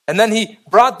 And then he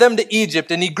brought them to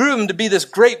Egypt, and he grew them to be this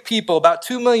great people, about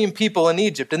 2 million people in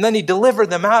Egypt. And then he delivered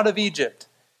them out of Egypt.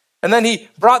 And then he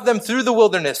brought them through the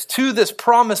wilderness to this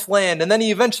promised land. And then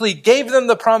he eventually gave them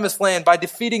the promised land by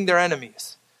defeating their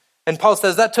enemies. And Paul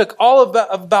says that took all of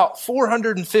about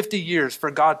 450 years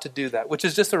for God to do that, which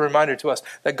is just a reminder to us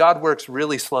that God works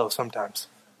really slow sometimes.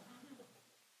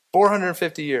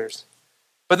 450 years.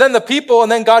 But then the people,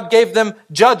 and then God gave them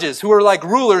judges who were like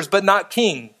rulers but not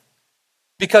king,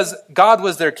 because God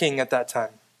was their king at that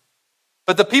time.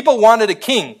 But the people wanted a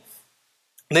king.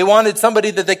 They wanted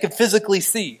somebody that they could physically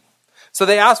see. So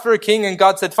they asked for a king, and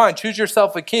God said, fine, choose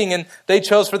yourself a king. And they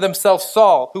chose for themselves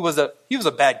Saul, who was a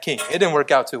bad king. It didn't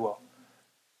work out too well.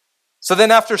 So then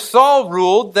after Saul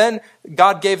ruled, then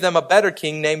God gave them a better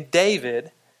king named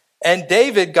David. And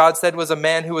David, God said, was a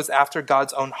man who was after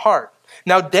God's own heart.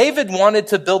 Now David wanted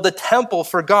to build a temple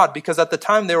for God because at the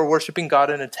time they were worshiping God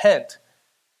in a tent.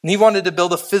 And he wanted to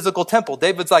build a physical temple.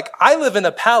 David's like, I live in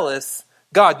a palace.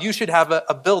 God, you should have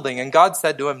a building. And God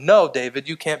said to him, no, David,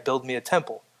 you can't build me a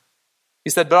temple. He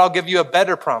said, but I'll give you a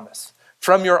better promise.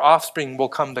 From your offspring will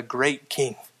come the great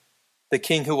king, the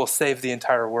king who will save the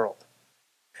entire world.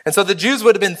 And so the Jews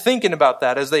would have been thinking about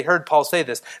that as they heard Paul say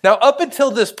this. Now, up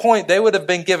until this point, they would have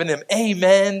been giving him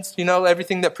amens,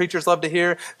 everything that preachers love to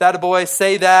hear. That a boy,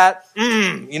 say that,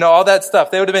 all that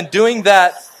stuff. They would have been doing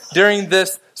that during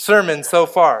this sermon so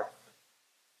far.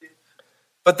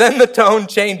 But then the tone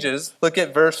changes. Look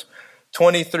at verse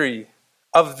 23.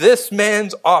 Of this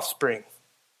man's offspring,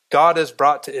 God has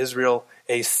brought to Israel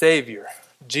a Savior,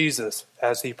 Jesus,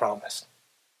 as he promised.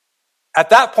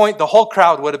 At that point, the whole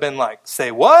crowd would have been like,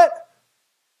 say what?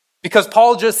 Because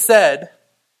Paul just said,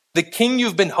 the king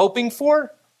you've been hoping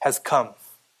for has come.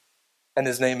 And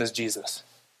his name is Jesus.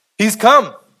 He's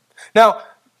come. Now,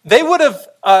 they would have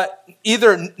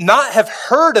either not have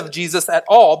heard of Jesus at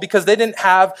all because they didn't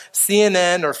have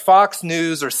CNN or Fox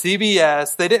News or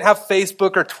CBS. They didn't have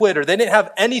Facebook or Twitter. They didn't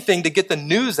have anything to get the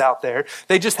news out there.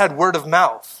 They just had word of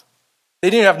mouth. They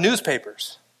didn't have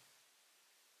newspapers.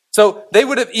 So they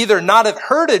would have either not have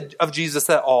heard of Jesus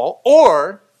at all,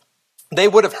 or they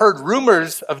would have heard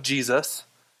rumors of Jesus,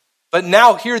 but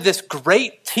now hear this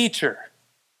great teacher,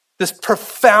 this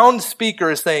profound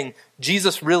speaker is saying,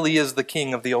 Jesus really is the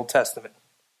king of the Old Testament.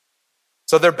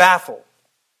 So they're baffled.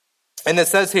 And it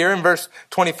says here in verse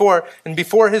 24, and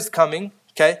before his coming,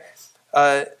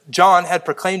 John had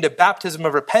proclaimed a baptism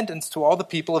of repentance to all the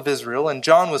people of Israel. And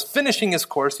John was finishing his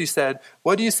course. He said,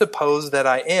 what do you suppose that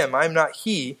I am? I am not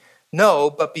he. No,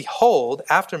 but behold,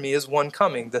 after me is one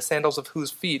coming, the sandals of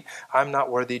whose feet I am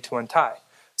not worthy to untie.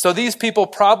 So these people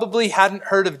probably hadn't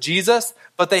heard of Jesus,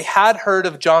 but they had heard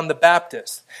of John the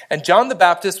Baptist. And John the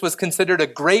Baptist was considered a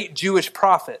great Jewish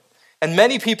prophet. And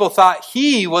many people thought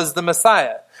he was the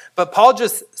Messiah. But Paul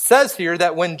just says here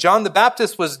that when John the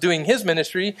Baptist was doing his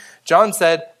ministry, John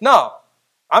said, no,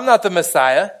 I'm not the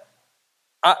Messiah.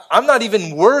 I'm not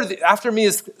even worthy. After me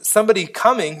is somebody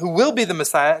coming who will be the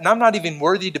Messiah, and I'm not even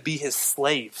worthy to be his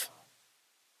slave.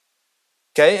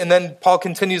 Okay, and then Paul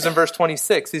continues in verse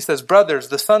 26. He says, brothers,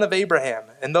 the son of Abraham,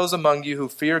 and those among you who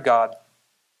fear God,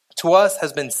 to us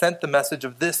has been sent the message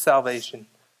of this salvation.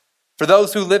 For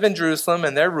those who live in Jerusalem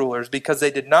and their rulers, because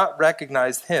they did not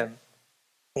recognize him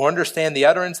or understand the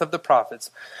utterance of the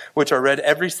prophets, which are read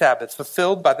every Sabbath,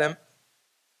 fulfilled by them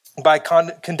by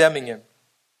condemning him.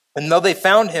 And though they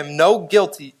found him no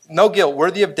guilt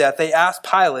worthy of death, they asked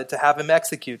Pilate to have him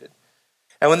executed.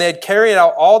 And when they had carried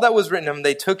out all that was written of him,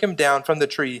 they took him down from the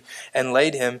tree and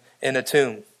laid him in a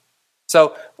tomb.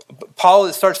 So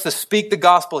Paul starts to speak the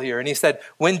gospel here. And he said,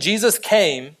 when Jesus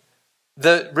came,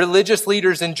 the religious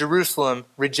leaders in Jerusalem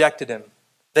rejected him.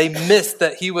 They missed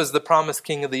that he was the promised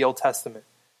king of the Old Testament.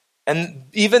 And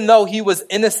even though he was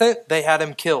innocent, they had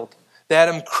him killed. They had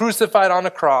him crucified on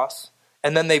a cross,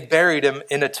 and then they buried him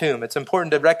in a tomb. It's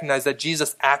important to recognize that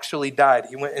Jesus actually died.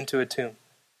 He went into a tomb.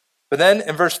 But then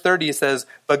in verse 30 he says,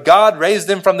 but God raised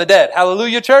him from the dead.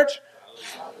 Hallelujah, church.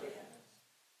 Hallelujah.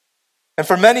 And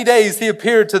for many days he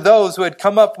appeared to those who had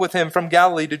come up with him from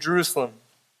Galilee to Jerusalem,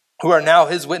 who are now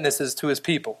his witnesses to his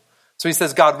people. So he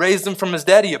says God raised him from his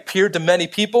dead. He appeared to many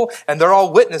people, and they're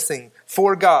all witnessing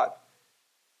for God.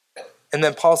 And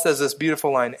then Paul says this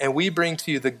beautiful line, and we bring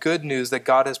to you the good news that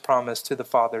God has promised to the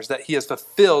fathers, that he has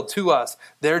fulfilled to us,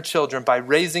 their children, by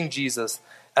raising Jesus.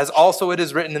 As also it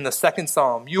is written in the second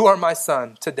Psalm, you are my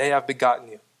son, today I've begotten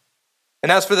you.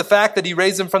 And as for the fact that he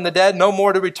raised him from the dead, no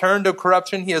more to return to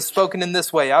corruption, he has spoken in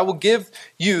this way, I will give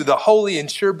you the holy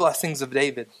and sure blessings of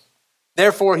David.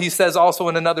 Therefore, he says also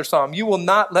in another Psalm, you will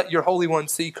not let your Holy One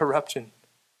see corruption.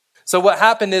 So what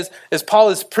happened is Paul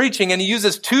is preaching, and he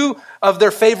uses two of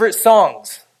their favorite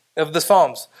songs of the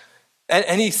Psalms.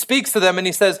 And he speaks to them, and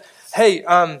he says, hey,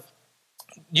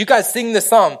 you guys sing this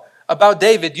psalm about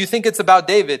David. You think it's about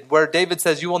David, where David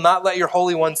says, you will not let your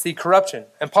Holy One see corruption.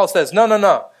 And Paul says,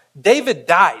 no. David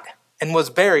died and was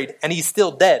buried, and he's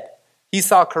still dead. He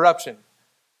saw corruption.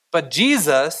 But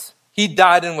Jesus, he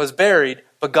died and was buried,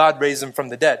 but God raised him from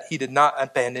the dead. He did not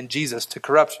abandon Jesus to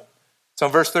corruption. So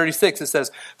in verse 36 it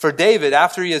says, for David,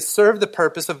 after he had served the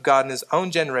purpose of God in his own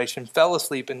generation, fell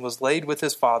asleep and was laid with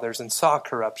his fathers and saw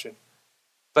corruption.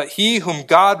 But he whom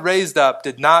God raised up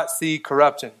did not see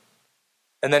corruption.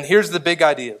 And then here's the big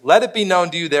idea. Let it be known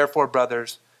to you, therefore,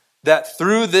 brothers, that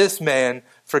through this man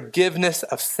forgiveness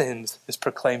of sins is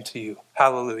proclaimed to you.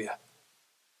 Hallelujah.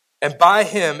 And by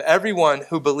him, everyone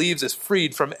who believes is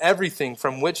freed from everything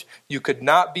from which you could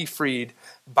not be freed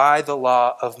by the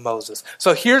law of Moses.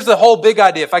 So here's the whole big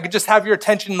idea. If I could just have your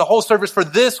attention in the whole service for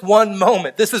this one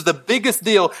moment. This is the biggest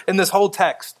deal in this whole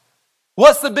text.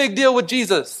 What's the big deal with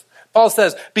Jesus? Paul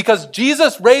says, because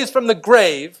Jesus raised from the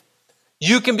grave,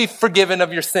 you can be forgiven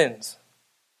of your sins.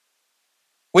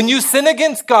 When you sin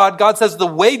against God, God says the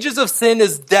wages of sin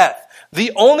is death.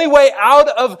 The only way out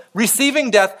of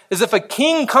receiving death is if a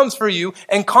king comes for you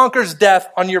and conquers death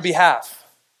on your behalf.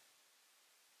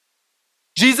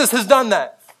 Jesus has done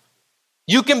that.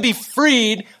 You can be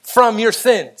freed from your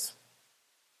sins.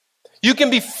 You can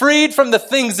be freed from the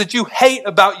things that you hate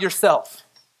about yourself.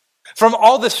 From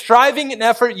all the striving and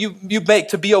effort you make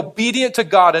to be obedient to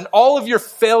God and all of your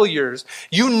failures,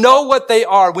 you know what they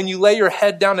are when you lay your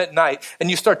head down at night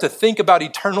and you start to think about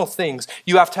eternal things.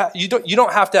 You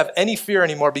don't have to have any fear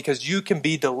anymore because you can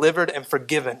be delivered and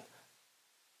forgiven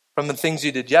from the things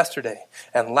you did yesterday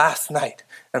and last night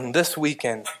and this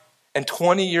weekend and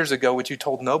 20 years ago, which you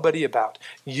told nobody about.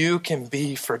 You can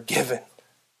be forgiven.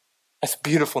 That's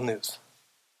beautiful news.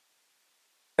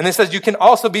 And it says you can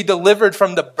also be delivered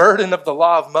from the burden of the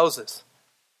law of Moses.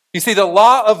 You see, the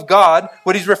law of God,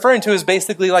 what he's referring to is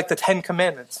basically like the 10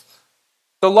 Commandments.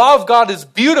 The law of God is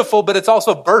beautiful, but it's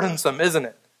also burdensome, isn't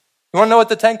it? You want to know what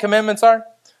the 10 Commandments are?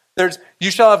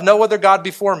 You shall have no other God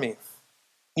before me.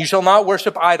 You shall not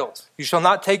worship idols. You shall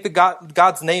not take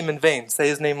God's name in vain. Say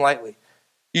his name lightly.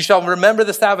 You shall remember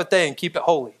the Sabbath day and keep it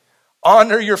holy.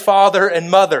 Honor your father and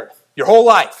mother your whole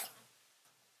life.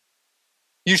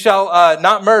 You shall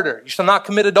not murder. You shall not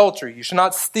commit adultery. You shall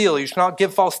not steal. You shall not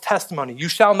give false testimony. You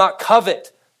shall not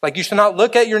covet. Like you shall not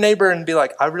look at your neighbor and be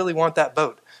like, I really want that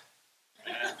boat.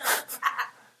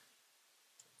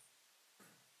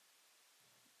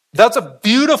 That's a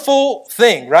beautiful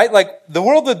thing, right? Like the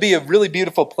world would be a really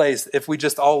beautiful place if we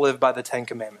just all lived by the 10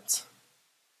 Commandments.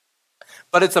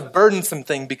 But it's a burdensome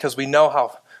thing because we know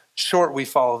how short we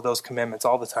fall of those commandments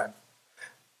all the time.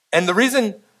 And the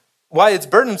reason why it's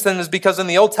burdensome is because in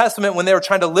the Old Testament, when they were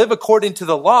trying to live according to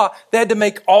the law, they had to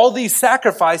make all these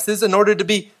sacrifices in order to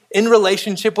be in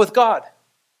relationship with God.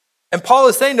 And Paul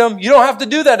is saying to them, you don't have to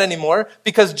do that anymore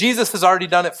because Jesus has already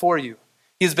done it for you.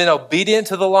 He's been obedient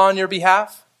to the law on your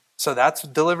behalf, so that's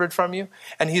delivered from you.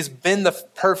 And he's been the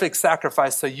perfect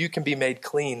sacrifice so you can be made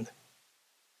clean.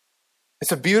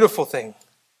 It's a beautiful thing.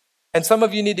 And some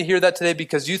of you need to hear that today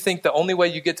because you think the only way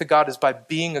you get to God is by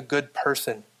being a good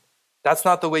person. That's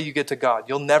not the way you get to God.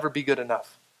 You'll never be good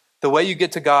enough. The way you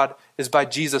get to God is by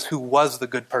Jesus, who was the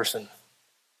good person.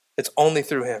 It's only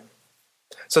through him.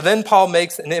 So then Paul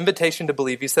makes an invitation to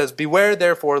believe. He says, beware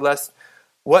therefore lest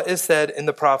what is said in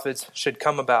the prophets should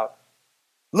come about.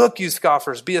 Look, you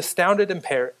scoffers, be astounded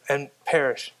and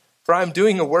perish. For I am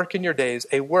doing a work in your days,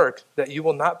 a work that you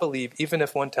will not believe, even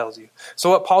if one tells you. So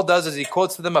what Paul does is he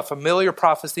quotes to them a familiar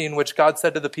prophecy in which God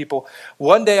said to the people,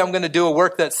 one day I'm going to do a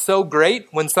work that's so great,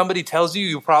 when somebody tells you,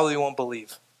 you probably won't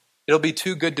believe. It'll be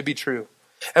too good to be true.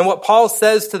 And what Paul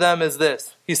says to them is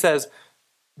this. He says,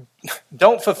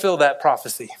 don't fulfill that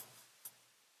prophecy.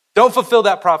 Don't fulfill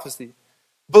that prophecy.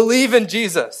 Believe in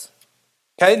Jesus.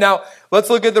 Okay, now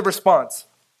let's look at the response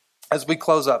as we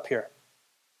close up here.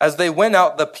 As they went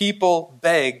out, the people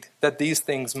begged that these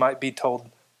things might be told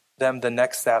them the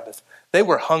next Sabbath. They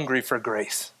were hungry for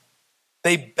grace.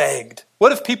 They begged.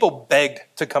 What if people begged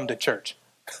to come to church?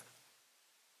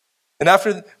 And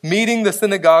after meeting, the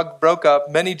synagogue broke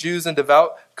up. Many Jews and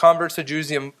devout converts to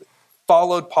Judaism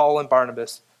followed Paul and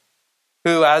Barnabas,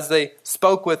 who, as they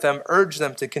spoke with them, urged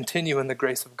them to continue in the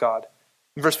grace of God.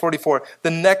 In verse 44,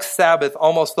 the next Sabbath,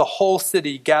 almost the whole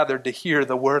city gathered to hear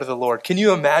the word of the Lord. Can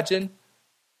you imagine?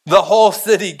 The whole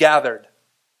city gathered.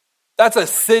 That's a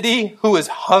city who is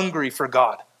hungry for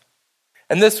God.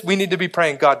 And this, we need to be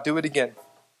praying, God, do it again.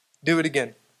 Do it again.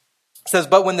 It says,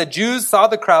 but when the Jews saw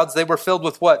the crowds, they were filled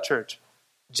with what, church?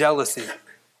 Jealousy.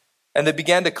 And they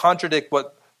began to contradict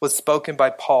what was spoken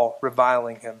by Paul,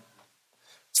 reviling him.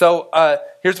 So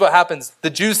here's what happens.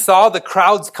 The Jews saw the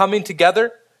crowds coming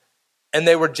together, and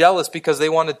they were jealous because they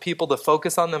wanted people to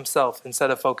focus on themselves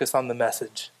instead of focus on the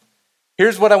message.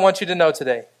 Here's what I want you to know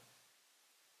today.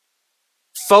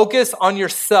 Focus on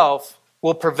yourself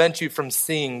will prevent you from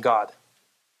seeing God.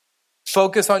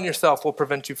 Focus on yourself will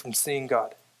prevent you from seeing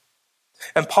God.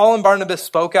 And Paul and Barnabas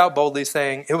spoke out boldly,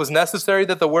 saying, it was necessary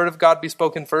that the word of God be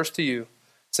spoken first to you,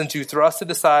 since you thrust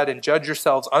it aside and judge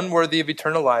yourselves unworthy of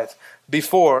eternal life.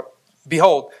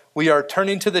 Behold, we are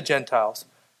turning to the Gentiles.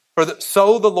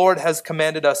 So the Lord has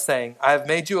commanded us, saying, I have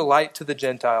made you a light to the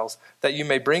Gentiles, that you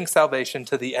may bring salvation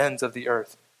to the ends of the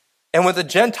earth. And when the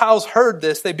Gentiles heard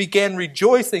this, they began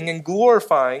rejoicing and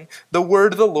glorifying the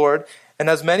word of the Lord, and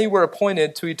as many were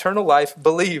appointed to eternal life,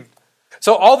 believed.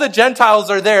 So all the Gentiles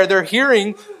are there. They're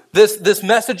hearing this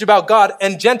message about God,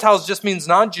 and Gentiles just means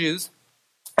non-Jews.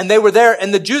 And they were there,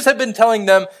 and the Jews had been telling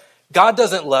them, God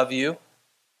doesn't love you.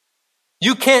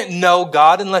 You can't know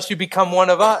God unless you become one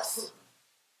of us.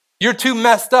 You're too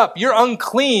messed up. You're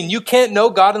unclean. You can't know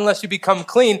God unless you become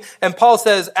clean. And Paul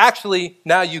says, actually,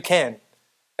 now you can.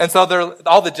 And so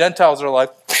all the Gentiles are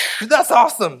like, that's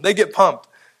awesome. They get pumped.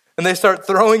 And they start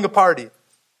throwing a party.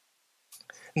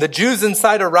 And the Jews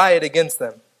incite a riot against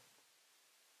them.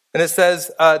 And it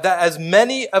says that as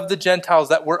many of the Gentiles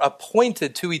that were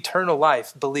appointed to eternal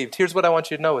life believed. Here's what I want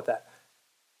you to know with that.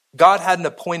 God had an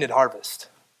appointed harvest.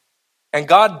 And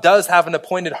God does have an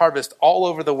appointed harvest all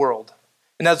over the world.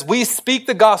 And as we speak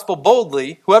the gospel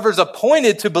boldly, whoever's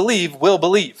appointed to believe will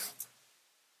believe.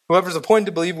 Whoever's appointed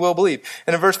to believe will believe.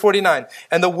 And in verse 49,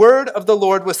 and the word of the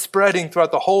Lord was spreading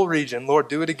throughout the whole region. Lord,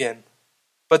 do it again.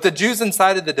 But the Jews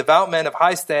incited the devout men of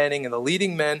high standing, and the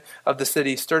leading men of the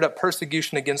city stirred up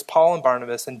persecution against Paul and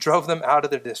Barnabas and drove them out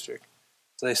of their district.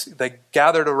 So they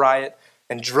gathered a riot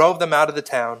and drove them out of the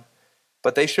town.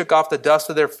 But they shook off the dust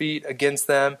of their feet against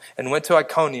them and went to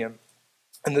Iconium.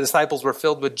 And the disciples were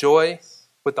filled with joy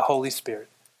with the Holy Spirit.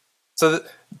 So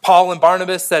Paul and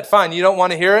Barnabas said, fine, you don't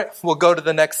want to hear it? We'll go to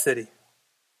the next city.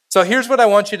 So here's what I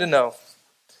want you to know.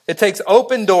 It takes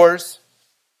open doors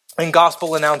and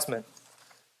gospel announcement.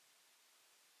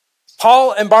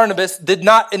 Paul and Barnabas did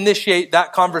not initiate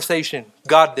that conversation.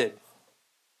 God did.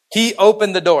 He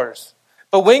opened the doors.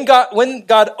 But when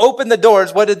God opened the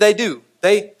doors, what did they do?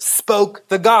 They spoke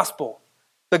the gospel.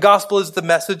 The gospel is the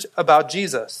message about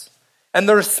Jesus. And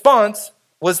the response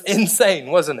was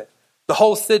insane, wasn't it? The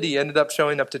whole city ended up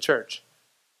showing up to church.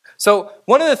 So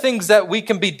one of the things that we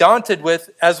can be daunted with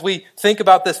as we think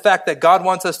about this fact that God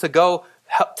wants us to go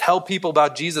tell people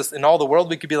about Jesus in all the world,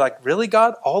 we could be like, really,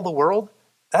 God? All the world?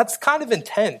 That's kind of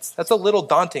intense. That's a little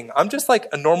daunting. I'm just like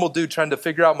a normal dude trying to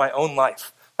figure out my own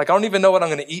life. Like, I don't even know what I'm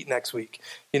going to eat next week,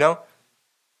 you know?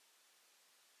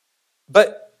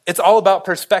 But it's all about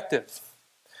perspective.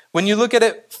 When you look at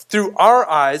it through our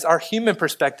eyes, our human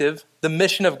perspective, the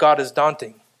mission of God is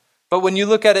daunting. But when you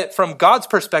look at it from God's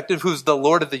perspective, who's the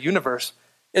Lord of the universe,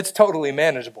 it's totally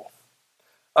manageable.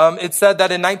 It said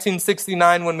that in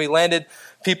 1969, when we landed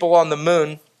people on the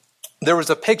moon, there was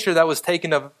a picture that was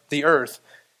taken of the earth.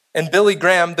 And Billy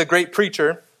Graham, the great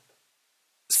preacher,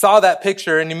 saw that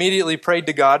picture and immediately prayed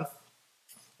to God,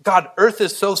 God, earth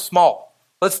is so small.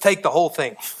 Let's take the whole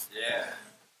thing. Yeah.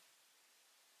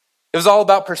 It was all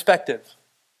about perspective.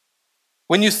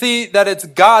 When you see that it's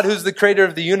God who's the creator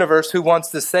of the universe who wants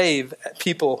to save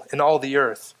people in all the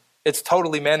earth, it's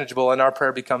totally manageable, and our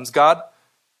prayer becomes, God,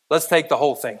 let's take the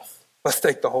whole thing. Let's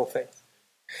take the whole thing.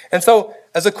 And so,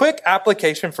 as a quick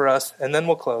application for us, and then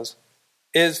we'll close,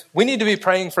 is we need to be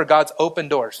praying for God's open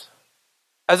doors.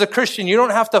 As a Christian, you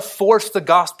don't have to force the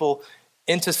gospel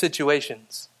into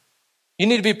situations. You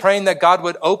need to be praying that God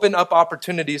would open up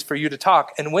opportunities for you to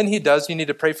talk. And when he does, you need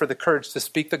to pray for the courage to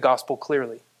speak the gospel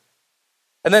clearly.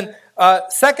 And then,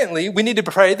 secondly, we need to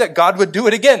pray that God would do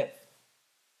it again.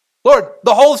 Lord,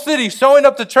 the whole city showing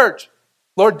up to church.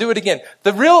 Lord, do it again.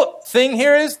 The real thing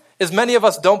here is many of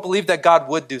us don't believe that God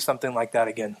would do something like that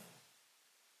again.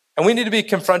 And we need to be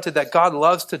confronted that God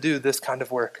loves to do this kind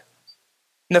of work.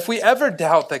 And if we ever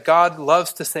doubt that God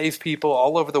loves to save people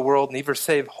all over the world and even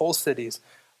save whole cities,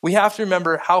 we have to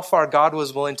remember how far God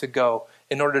was willing to go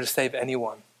in order to save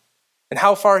anyone. And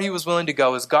how far he was willing to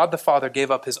go is God the Father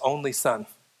gave up his only son.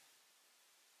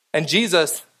 And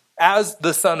Jesus, as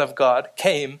the Son of God,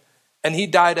 came and he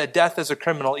died a death as a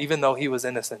criminal even though he was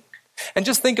innocent. And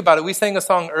just think about it. We sang a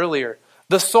song earlier.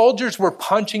 The soldiers were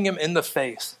punching him in the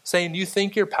face, saying, you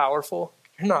think you're powerful?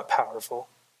 You're not powerful.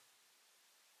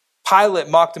 Pilate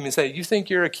mocked him and said, you think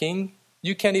you're a king?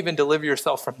 You can't even deliver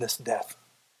yourself from this death.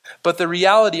 But the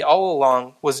reality all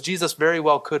along was Jesus very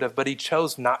well could have, but he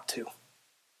chose not to.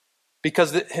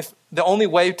 Because the only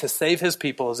way to save his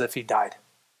people is if he died.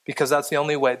 Because that's the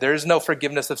only way. There is no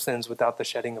forgiveness of sins without the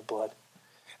shedding of blood.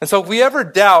 And so if we ever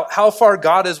doubt how far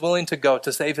God is willing to go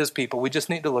to save his people, we just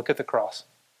need to look at the cross.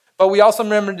 But we also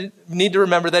need to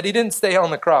remember that he didn't stay on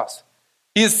the cross.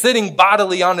 He is sitting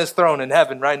bodily on his throne in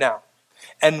heaven right now.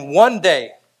 And one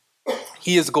day,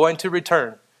 he is going to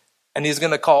return. And he's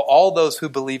going to call all those who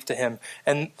believe to him.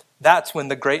 And that's when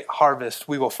the great harvest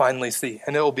we will finally see.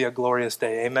 And it will be a glorious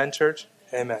day. Amen, church?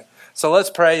 Amen. So let's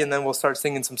pray, and then we'll start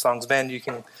singing some songs. Van, you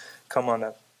can come on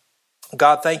up.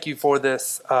 God, thank you for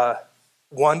this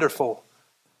wonderful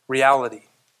reality.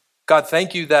 God,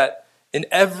 thank you that in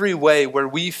every way where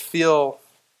we feel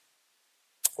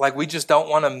like we just don't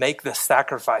want to make the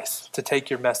sacrifice to take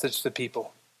your message to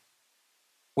people,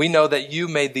 we know that you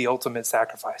made the ultimate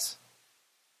sacrifice.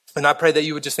 And I pray that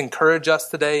you would just encourage us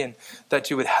today and that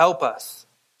you would help us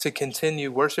to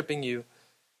continue worshiping you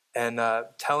and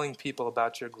telling people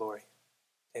about your glory.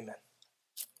 Amen.